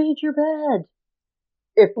 oh, you made your bed.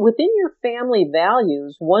 If within your family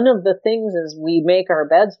values, one of the things is we make our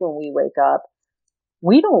beds when we wake up.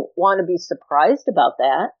 We don't want to be surprised about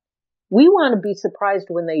that. We want to be surprised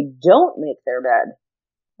when they don't make their bed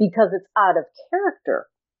because it's out of character.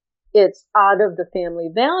 It's out of the family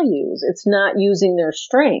values. It's not using their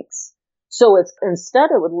strengths. So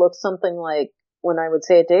instead it would look something like when I would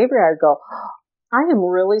say it to Avery, I'd go, I am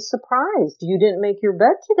really surprised you didn't make your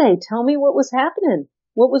bed today. Tell me what was happening.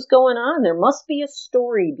 What was going on? There must be a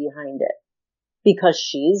story behind it because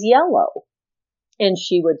she's yellow. And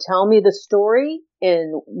she would tell me the story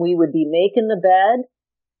and we would be making the bed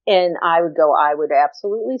and I would go, I would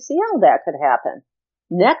absolutely see how that could happen.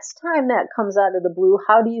 Next time that comes out of the blue,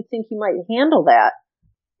 how do you think you might handle that?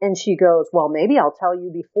 And she goes, well, maybe I'll tell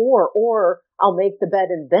you before, or I'll make the bed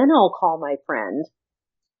and then I'll call my friend.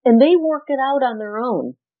 And they work it out on their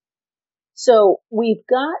own. So we've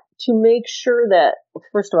got to make sure that,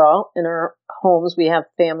 first of all, in our homes, we have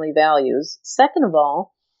family values. Second of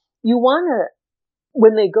all, you want to,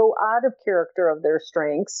 when they go out of character of their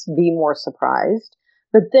strengths, be more surprised.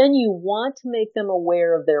 But then you want to make them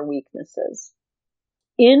aware of their weaknesses.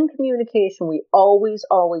 In communication, we always,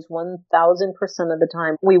 1000% of the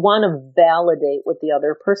time, we want to validate what the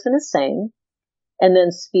other person is saying and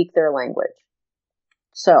then speak their language.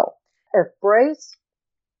 So if Bryce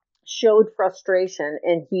showed frustration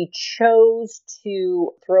and he chose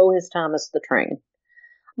to throw his Thomas the train.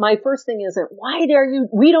 My first thing isn't, why dare you,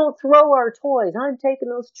 we don't throw our toys. I'm taking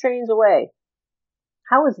those trains away.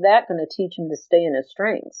 How is that going to teach him to stay in his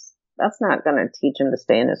strengths? That's not going to teach him to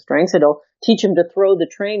stay in his strengths. It'll teach him to throw the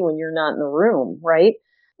train when you're not in the room, right?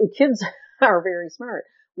 The kids are very smart.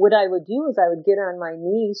 What I would do is I would get on my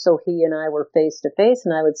knees so he and I were face to face,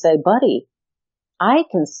 and I would say, buddy, I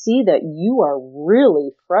can see that you are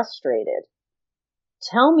really frustrated.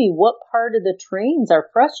 Tell me what part of the trains are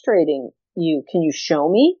frustrating you. Can you show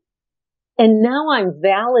me? And now I'm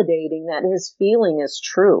validating that his feeling is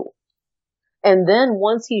true. And then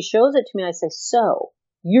once he shows it to me, I say, so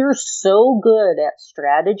you're so good at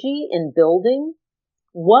strategy and building.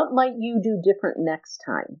 What might you do different next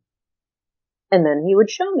time? And then he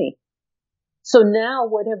would show me. So now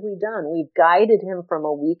what have we done? We've guided him from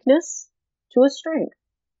a weakness to a strength.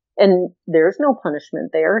 And there's no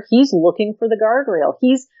punishment there. He's looking for the guardrail.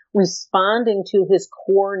 He's responding to his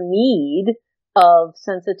core need of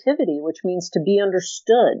sensitivity, which means to be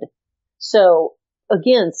understood. So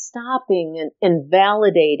again, stopping and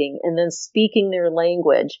validating and then speaking their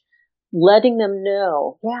language, letting them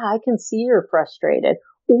know, yeah, I can see you're frustrated.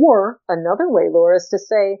 Or another way, Laura, is to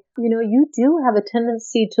say, you do have a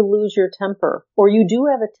tendency to lose your temper, or you do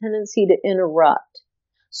have a tendency to interrupt.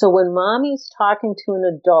 So when mommy's talking to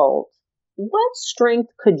an adult, what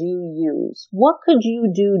strength could you use? What could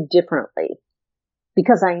you do differently?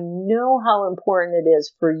 Because I know how important it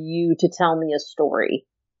is for you to tell me a story.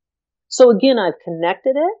 So again, I've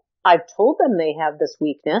connected it. I've told them they have this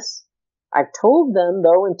weakness. I've told them,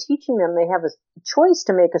 though, in teaching them, they have a choice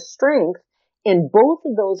to make a strength. And both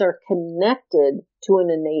of those are connected to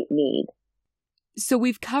an innate need. So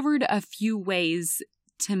we've covered a few ways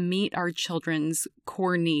to meet our children's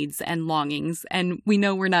core needs and longings. And we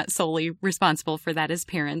know we're not solely responsible for that as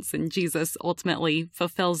parents, and Jesus ultimately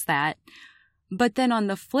fulfills that. But then on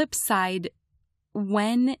the flip side,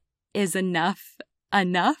 when is enough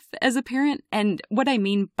as a parent? And what I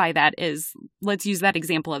mean by that is, let's use that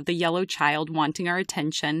example of the yellow child wanting our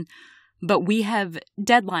attention, but we have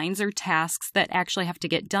deadlines or tasks that actually have to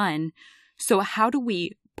get done. So how do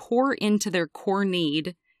we pour into their core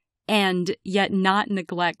need and yet not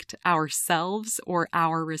neglect ourselves or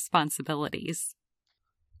our responsibilities?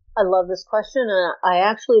 I love this question, and I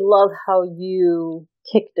actually love how you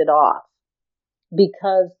kicked it off.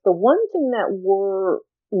 Because the one thing that we're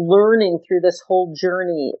learning through this whole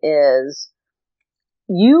journey is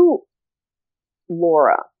you,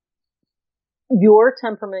 Laura, your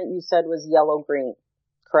temperament, you said, was yellow-green,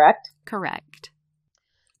 correct? Correct.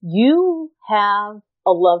 You have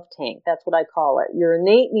a love tank. That's what I call it. Your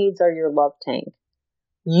innate needs are your love tank.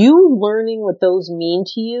 You learning what those mean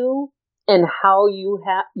to you and how you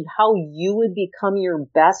would become your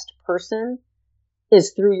best person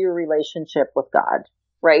is through your relationship with God,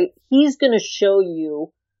 right? He's going to show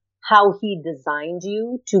you how he designed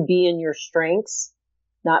you to be in your strengths,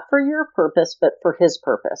 not for your purpose, but for his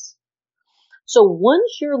purpose. So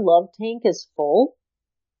once your love tank is full,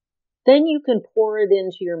 then you can pour it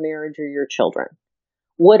into your marriage or your children.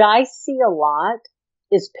 What I see a lot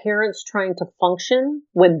is parents trying to function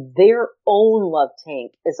when their own love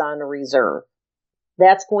tank is on a reserve.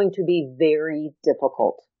 That's going to be very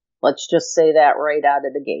difficult. Let's just say that right out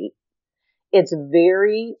of the gate. It's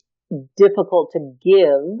very difficult to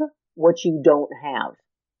give what you don't have.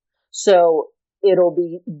 So it'll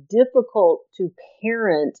be difficult to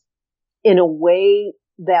parent in a way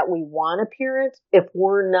that we want to parent if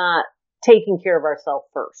we're not taking care of ourselves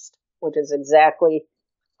first, which is exactly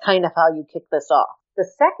kind of how you kick this off. The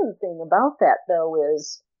second thing about that, though,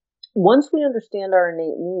 is once we understand our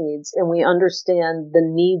innate needs and we understand the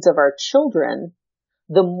needs of our children,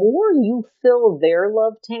 the more you fill their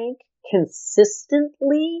love tank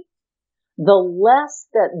consistently, the less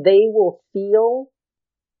that they will feel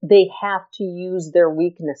they have to use their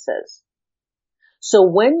weaknesses. So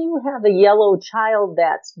when you have a yellow child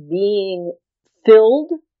that's being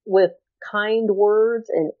filled with kind words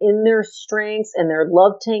and in their strengths and their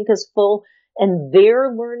love tank is full and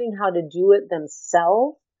they're learning how to do it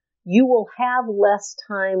themselves, you will have less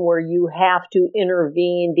time where you have to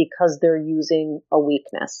intervene because they're using a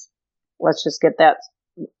weakness. Let's just get that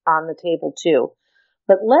on the table too.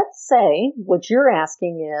 But let's say what you're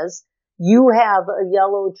asking is you have a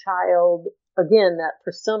yellow child, again, that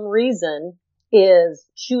for some reason is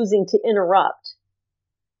choosing to interrupt.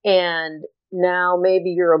 And now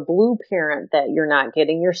maybe you're a blue parent that you're not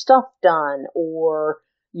getting your stuff done, or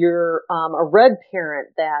you're a red parent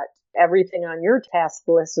that everything on your task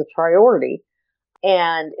list is priority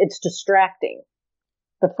and it's distracting.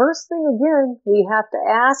 The first thing, again, we have to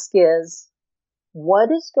ask is,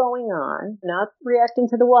 what is going on? Not reacting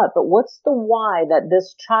to the what, but what's the why that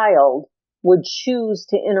this child would choose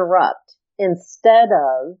to interrupt instead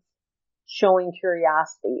of showing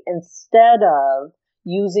curiosity, instead of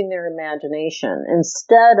using their imagination,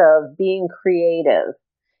 instead of being creative,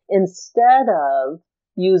 instead of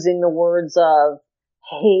using the words of,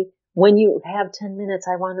 hey, when you have 10 minutes,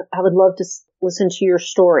 I would love to listen to your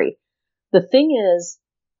story. The thing is,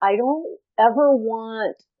 I don't ever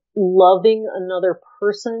want loving another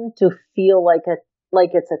person to feel like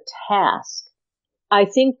it's a task. I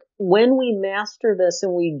think when we master this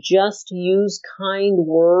and we just use kind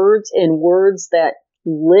words and words that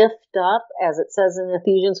lift up, as it says in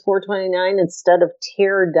Ephesians 4:29, instead of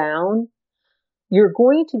tear down, you're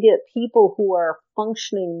going to get people who are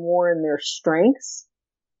functioning more in their strengths.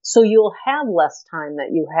 So you'll have less time that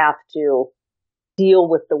you have to deal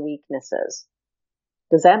with the weaknesses.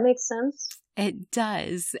 Does that make sense? It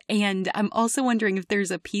does. And I'm also wondering if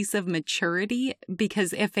there's a piece of maturity,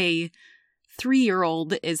 because if a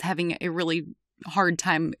 3-year-old is having a really hard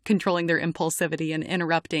time controlling their impulsivity and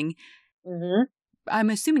interrupting, I'm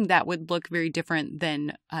assuming that would look very different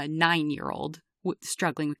than a 9-year-old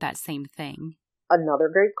struggling with that same thing. Another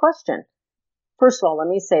great question. First of all, let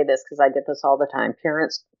me say this because I get this all the time.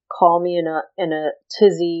 Parents call me in a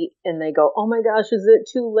tizzy and they go, oh my gosh, is it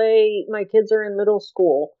too late? My kids are in middle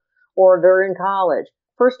school or they're in college.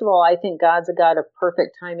 First of all, I think God's a God of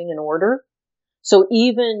perfect timing and order. So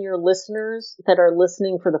even your listeners that are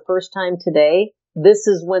listening for the first time today, this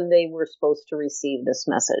is when they were supposed to receive this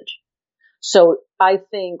message. So I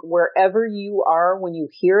think wherever you are when you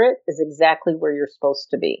hear it is exactly where you're supposed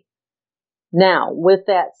to be. Now, with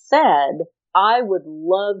that said, I would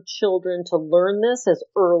love children to learn this as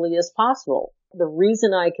early as possible. The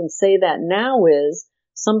reason I can say that now is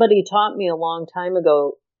somebody taught me a long time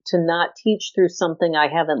ago to not teach through something I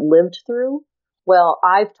haven't lived through. Well,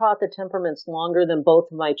 I've taught the temperaments longer than both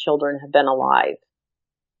of my children have been alive.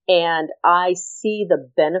 And I see the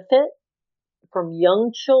benefit from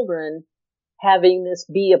young children having this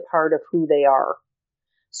be a part of who they are.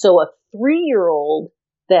 So a 3-year-old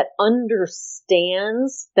that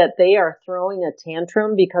understands that they are throwing a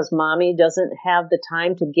tantrum because mommy doesn't have the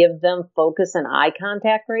time to give them focus and eye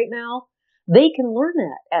contact right now, they can learn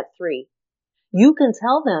that at 3. You can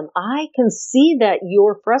tell them, I can see that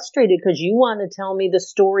you're frustrated because you want to tell me the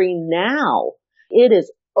story now. It is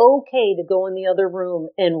okay to go in the other room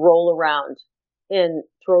and roll around and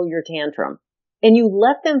throw your tantrum. And you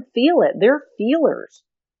let them feel it. They're feelers.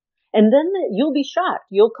 And then you'll be shocked.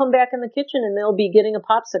 You'll come back in the kitchen and they'll be getting a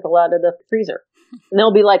popsicle out of the freezer. And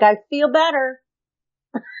they'll be like, I feel better.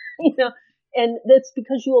 And that's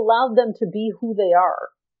because you allowed them to be who they are.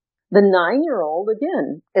 The 9-year-old,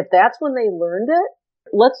 again, if that's when they learned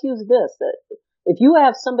it, let's use this. That if you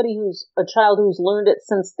have somebody a child who's learned it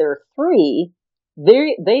since they're 3,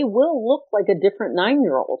 they will look like a different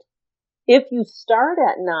 9-year-old. If you start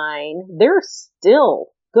at 9, they're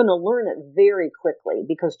still going to learn it very quickly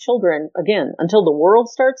because children, again, until the world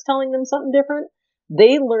starts telling them something different,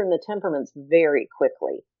 they learn the temperaments very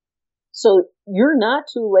quickly. So you're not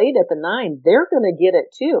too late at the 9. They're going to get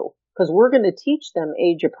it too because we're going to teach them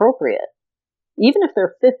age appropriate. Even if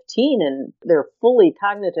they're 15 and they're fully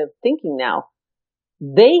cognitive thinking now,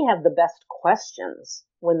 they have the best questions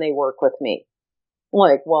when they work with me.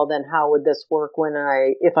 Like, well, then how would this work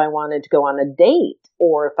if I wanted to go on a date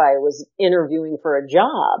or if I was interviewing for a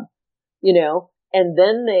job, and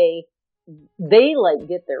then they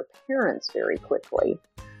get their parents very quickly.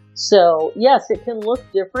 So yes, it can look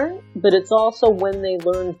different, but it's also when they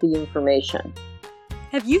learn the information.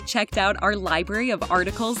 Have you checked out our library of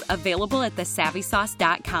articles available at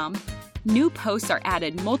thesavvysauce.com? New posts are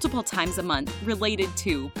added multiple times a month related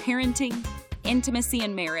to parenting, intimacy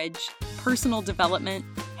and marriage, personal development,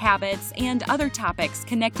 habits, and other topics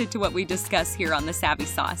connected to what we discuss here on The Savvy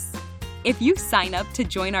Sauce. If you sign up to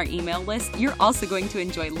join our email list, you're also going to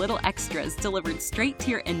enjoy little extras delivered straight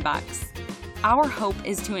to your inbox. Our hope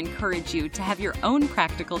is to encourage you to have your own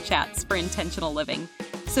practical chats for intentional living.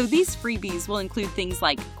 So these freebies will include things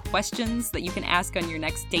like questions that you can ask on your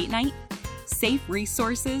next date night, safe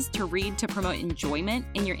resources to read to promote enjoyment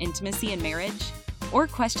in your intimacy and marriage, or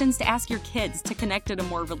questions to ask your kids to connect at a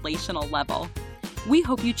more relational level. We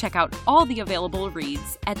hope you check out all the available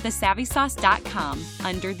reads at thesavvysauce.com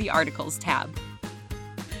under the Articles tab.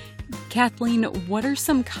 Kathleen, what are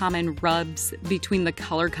some common rubs between the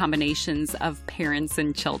color combinations of parents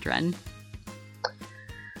and children?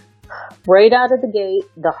 Right out of the gate,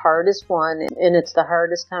 the hardest one, and it's the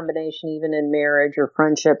hardest combination even in marriage or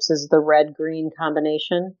friendships, is the red-green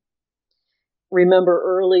combination. remember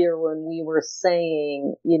earlier when we were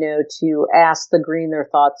saying, to ask the green their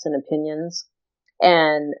thoughts and opinions,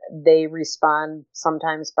 and they respond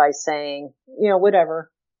sometimes by saying, whatever,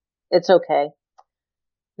 it's okay.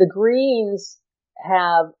 The greens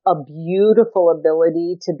have a beautiful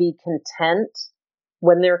ability to be content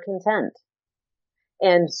when they're content.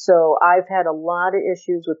 And so I've had a lot of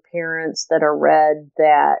issues with parents that are red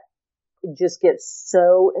that just get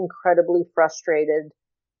so incredibly frustrated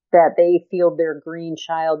that they feel their green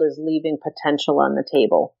child is leaving potential on the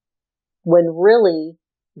table, when really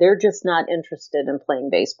they're just not interested in playing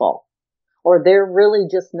baseball, or they're really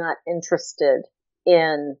just not interested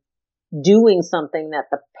in doing something that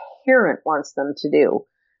the parent wants them to do.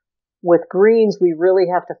 With greens, we really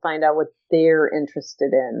have to find out what they're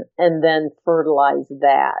interested in and then fertilize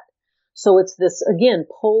that. So it's this, again,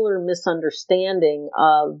 polar misunderstanding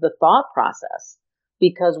of the thought process.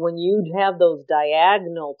 Because when you have those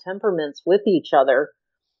diagonal temperaments with each other,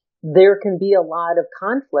 there can be a lot of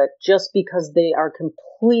conflict just because they are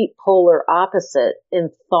complete polar opposite in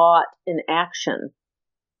thought and action.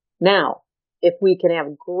 Now, if we can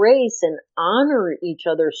have grace and honor each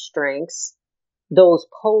other's strengths, those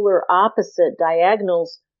polar opposite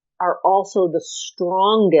diagonals are also the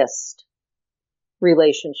strongest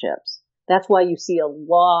relationships. That's why you see a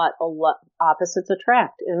lot opposites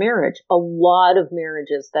attract in marriage. A lot of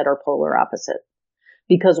marriages that are polar opposite.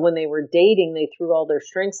 Because when they were dating, they threw all their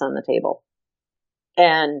strengths on the table.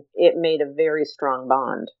 And it made a very strong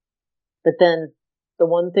bond. But then the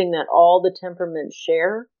one thing that all the temperaments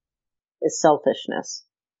share is selfishness.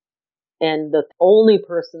 And the only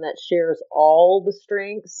person that shares all the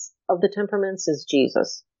strengths of the temperaments is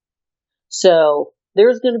Jesus. So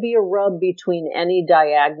there's going to be a rub between any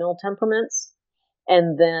diagonal temperaments.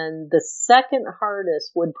 And then the second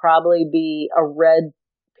hardest would probably be a red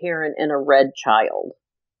parent and a red child.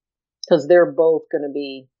 Because they're both going to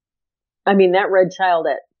be, that red child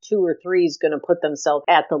at 2 or 3 is going to put themselves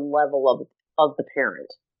at the level of the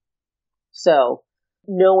parent. So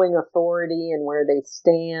knowing authority and where they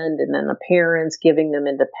stand, and then the parents giving them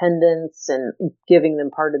independence and giving them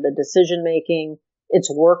part of the decision making,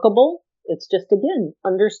 it's workable. It's just, again,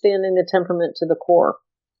 understanding the temperament to the core.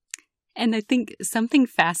 And I think something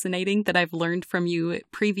fascinating that I've learned from you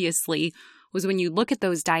previously was when you look at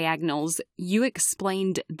those diagonals, you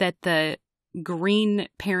explained that the green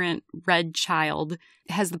parent, red child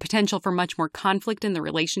has the potential for much more conflict in the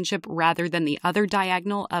relationship rather than the other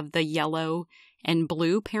diagonal of the yellow and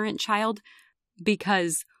blue parent child,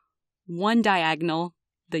 because one diagonal,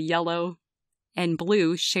 the yellow and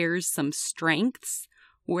blue, shares some strengths,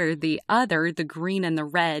 where the other, the green and the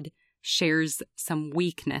red, shares some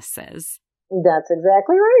weaknesses. That's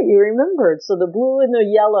exactly right. You remembered. So the blue and the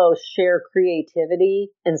yellow share creativity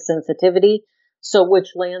and sensitivity. So which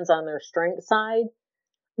lands on their strength side.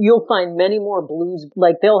 You'll find many more blues,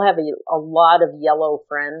 like they'll have a lot of yellow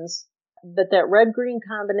friends. But that red-green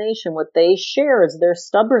combination, what they share is their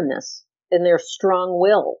stubbornness and their strong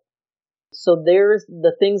will. So there's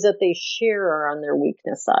the things that they share are on their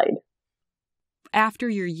weakness side. After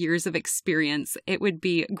your years of experience, it would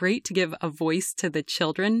be great to give a voice to the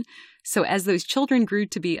children. So as those children grew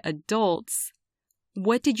to be adults,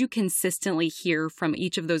 what did you consistently hear from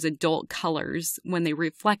each of those adult colors when they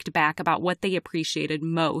reflect back about what they appreciated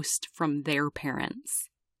most from their parents?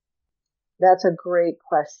 That's a great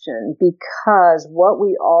question, because what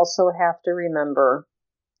we also have to remember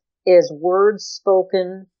is words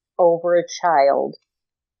spoken over a child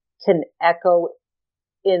can echo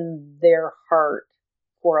in their heart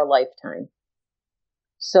for a lifetime.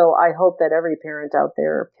 So I hope that every parent out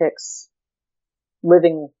there picks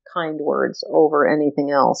living kind words over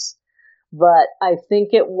anything else. But I think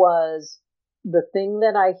it was the thing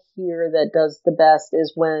that I hear that does the best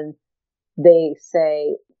is when they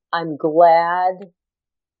say, I'm glad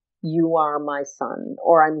you are my son,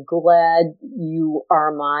 or I'm glad you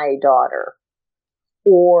are my daughter,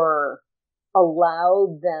 or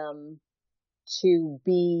allow them to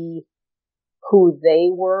be who they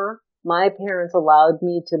were. My parents allowed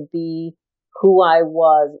me to be who I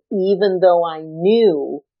was, even though I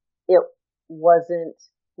knew it wasn't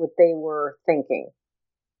what they were thinking.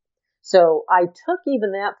 So I took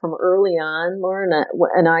even that from early on, Lauren,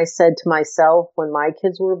 and I said to myself when my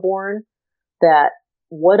kids were born that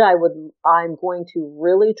I'm going to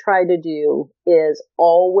really try to do is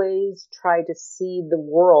always try to see the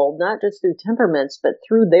world, not just through temperaments, but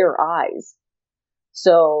through their eyes.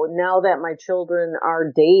 So now that my children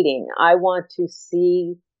are dating, I want to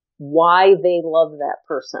see why they love that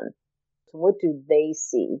person. What do they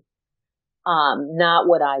see? Not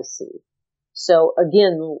what I see. So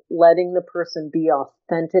again, letting the person be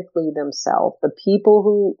authentically themselves. The people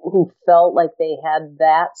who felt like they had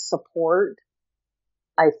that support,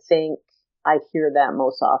 I think I hear that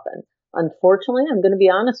most often. Unfortunately, I'm going to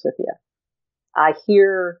be honest with you. I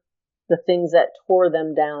hear the things that tore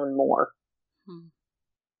them down more.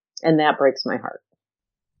 And that breaks my heart.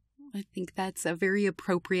 I think that's a very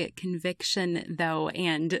appropriate conviction, though,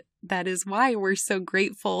 and that is why we're so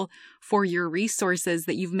grateful for your resources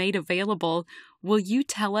that you've made available. Will you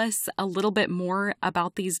tell us a little bit more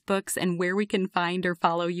about these books and where we can find or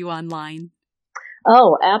follow you online?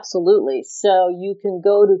 Oh, absolutely. So you can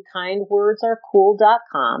go to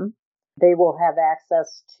kindwordsarecool.com. They will have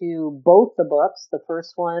access to both the books. The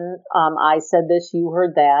first one, I Said This, You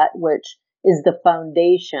Heard That, which is the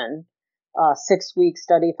foundation, 6-week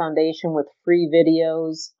study foundation with free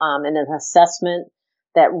videos, and an assessment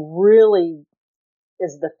that really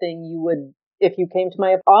is the thing you would, if you came to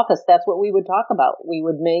my office, that's what we would talk about. We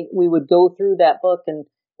would go through that book and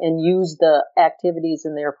use the activities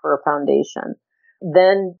in there for a foundation.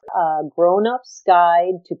 Then, Grown-Up's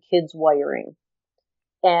Guide to Kids Wiring.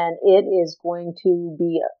 And it is going to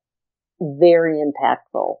be very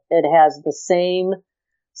impactful. It has the same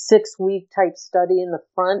 6-week type study in the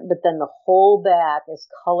front, but then the whole back is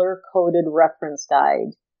color-coded reference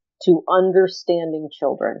guide to understanding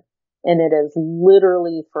children. And it is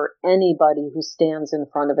literally for anybody who stands in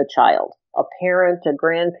front of a child, a parent, a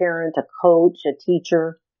grandparent, a coach, a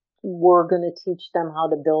teacher. We're going to teach them how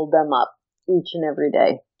to build them up each and every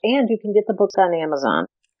day. And you can get the books on Amazon.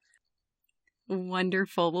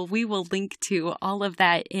 Wonderful. Well, we will link to all of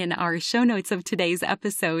that in our show notes of today's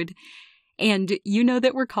episode. And you know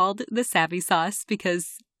that we're called the Savvy Sauce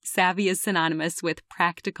because savvy is synonymous with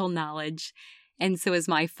practical knowledge. And so as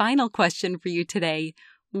my final question for you today,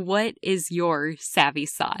 what is your Savvy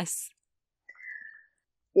Sauce?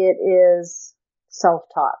 It is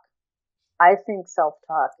self-talk. I think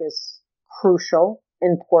self-talk is crucial,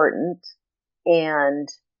 important, and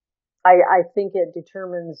I think it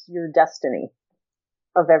determines your destiny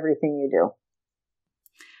of everything you do.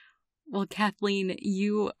 Well, Kathleen,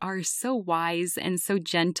 you are so wise and so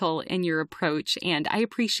gentle in your approach, and I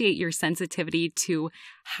appreciate your sensitivity to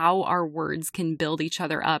how our words can build each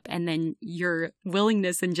other up, and then your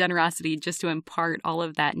willingness and generosity just to impart all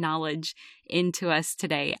of that knowledge into us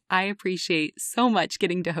today. I appreciate so much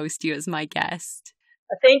getting to host you as my guest.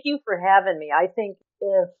 Thank you for having me. I think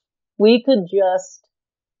if we could just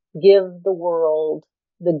give the world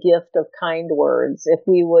the gift of kind words, if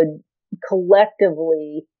we would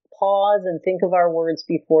collectively pause and think of our words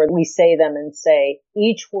before we say them and say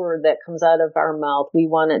each word that comes out of our mouth, we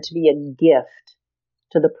want it to be a gift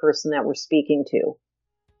to the person that we're speaking to.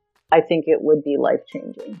 I think it would be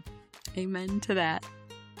life-changing. Amen to that.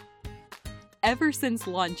 Ever since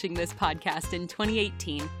launching this podcast in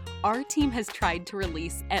 2018, our team has tried to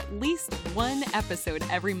release at least one episode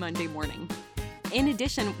every Monday morning. In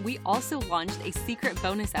addition, we also launched a secret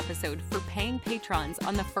bonus episode for paying patrons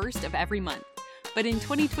on the first of every month. But in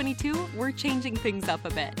 2022, we're changing things up a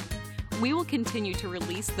bit. We will continue to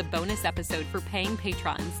release the bonus episode for paying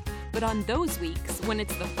patrons, but on those weeks, when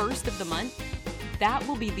it's the first of the month, that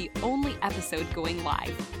will be the only episode going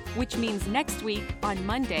live, which means next week, on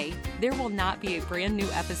Monday, there will not be a brand new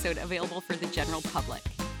episode available for the general public.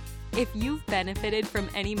 If you've benefited from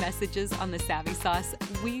any messages on the Savvy Sauce,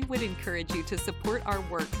 we would encourage you to support our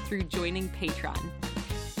work through joining Patreon.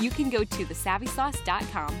 You can go to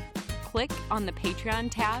thesavvysauce.com, click on the Patreon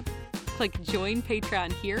tab, click Join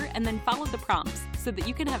Patreon here, and then follow the prompts so that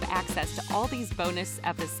you can have access to all these bonus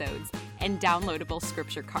episodes and downloadable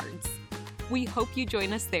scripture cards. We hope you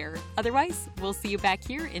join us there. Otherwise, we'll see you back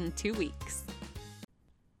here in 2 weeks.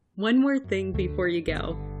 One more thing before you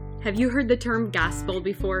go. Have you heard the term gospel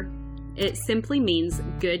before? It simply means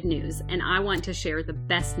good news, and I want to share the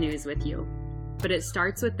best news with you. But it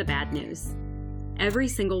starts with the bad news. Every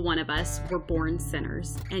single one of us were born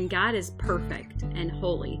sinners, and God is perfect and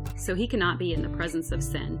holy, so he cannot be in the presence of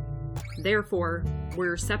sin. Therefore,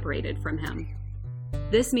 we're separated from him.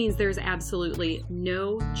 This means there's absolutely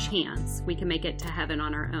no chance we can make it to heaven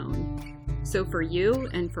on our own. So for you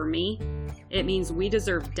and for me, it means we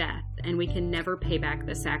deserve death, and we can never pay back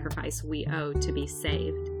the sacrifice we owe to be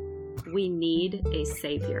saved. We need a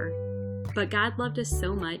Savior. But God loved us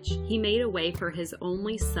so much, he made a way for his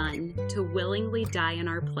only Son to willingly die in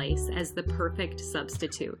our place as the perfect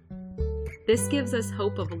substitute. This gives us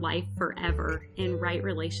hope of life forever in right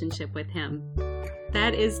relationship with him.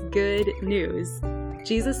 That is good news.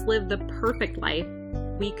 Jesus lived the perfect life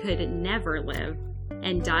we could never live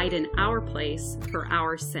and died in our place for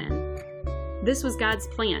our sin. This was God's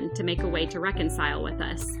plan to make a way to reconcile with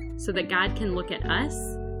us, so that God can look at us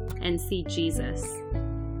and see Jesus.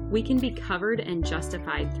 We can be covered and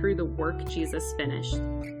justified through the work Jesus finished,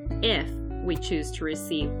 if we choose to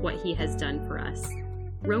receive what he has done for us.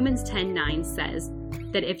 Romans 10:9 says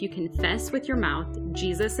that if you confess with your mouth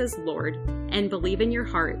Jesus is Lord and believe in your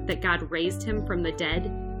heart that God raised him from the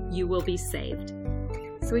dead, you will be saved.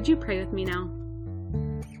 So would you pray with me now?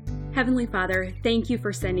 Heavenly Father, thank you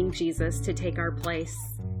for sending Jesus to take our place.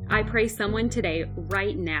 I pray someone today,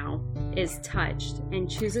 right now, is touched and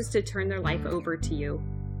chooses to turn their life over to you.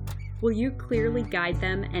 Will you clearly guide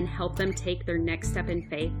them and help them take their next step in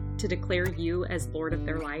faith to declare you as Lord of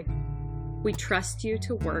their life? We trust you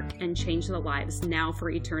to work and change the lives now for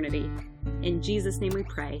eternity. In Jesus' name we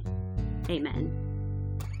pray.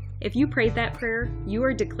 Amen. If you prayed that prayer, you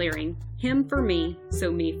are declaring him for me,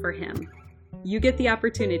 so me for him. You get the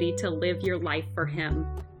opportunity to live your life for him.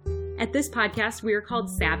 At this podcast, we are called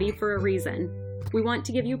Savvy for a reason. We want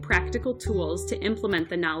to give you practical tools to implement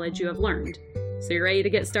the knowledge you have learned. So you ready to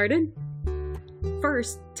get started?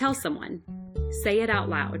 First, tell someone. Say it out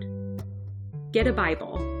loud. Get a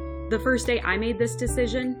Bible. The first day I made this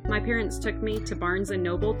decision, my parents took me to Barnes &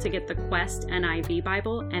 Noble to get the Quest NIV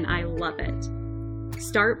Bible, and I love it.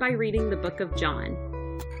 Start by reading the book of John.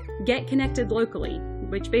 Get connected locally,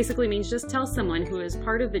 which basically means just tell someone who is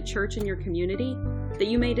part of the church in your community that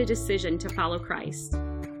you made a decision to follow Christ.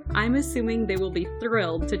 I'm assuming they will be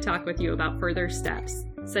thrilled to talk with you about further steps,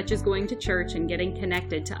 such as going to church and getting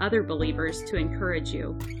connected to other believers to encourage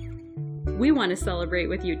you. We want to celebrate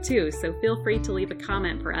with you too, so feel free to leave a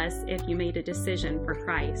comment for us if you made a decision for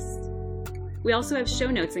Christ. We also have show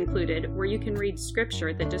notes included where you can read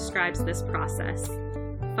scripture that describes this process.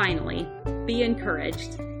 Finally, be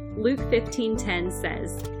encouraged. Luke 15:10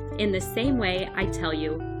 says, "In the same way I tell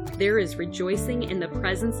you, there is rejoicing in the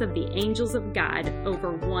presence of the angels of God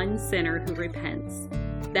over one sinner who repents."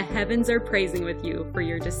 The heavens are praising with you for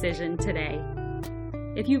your decision today.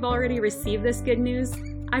 If you've already received this good news,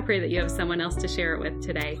 I pray that you have someone else to share it with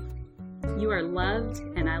today. You are loved,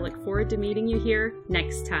 and I look forward to meeting you here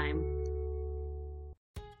next time.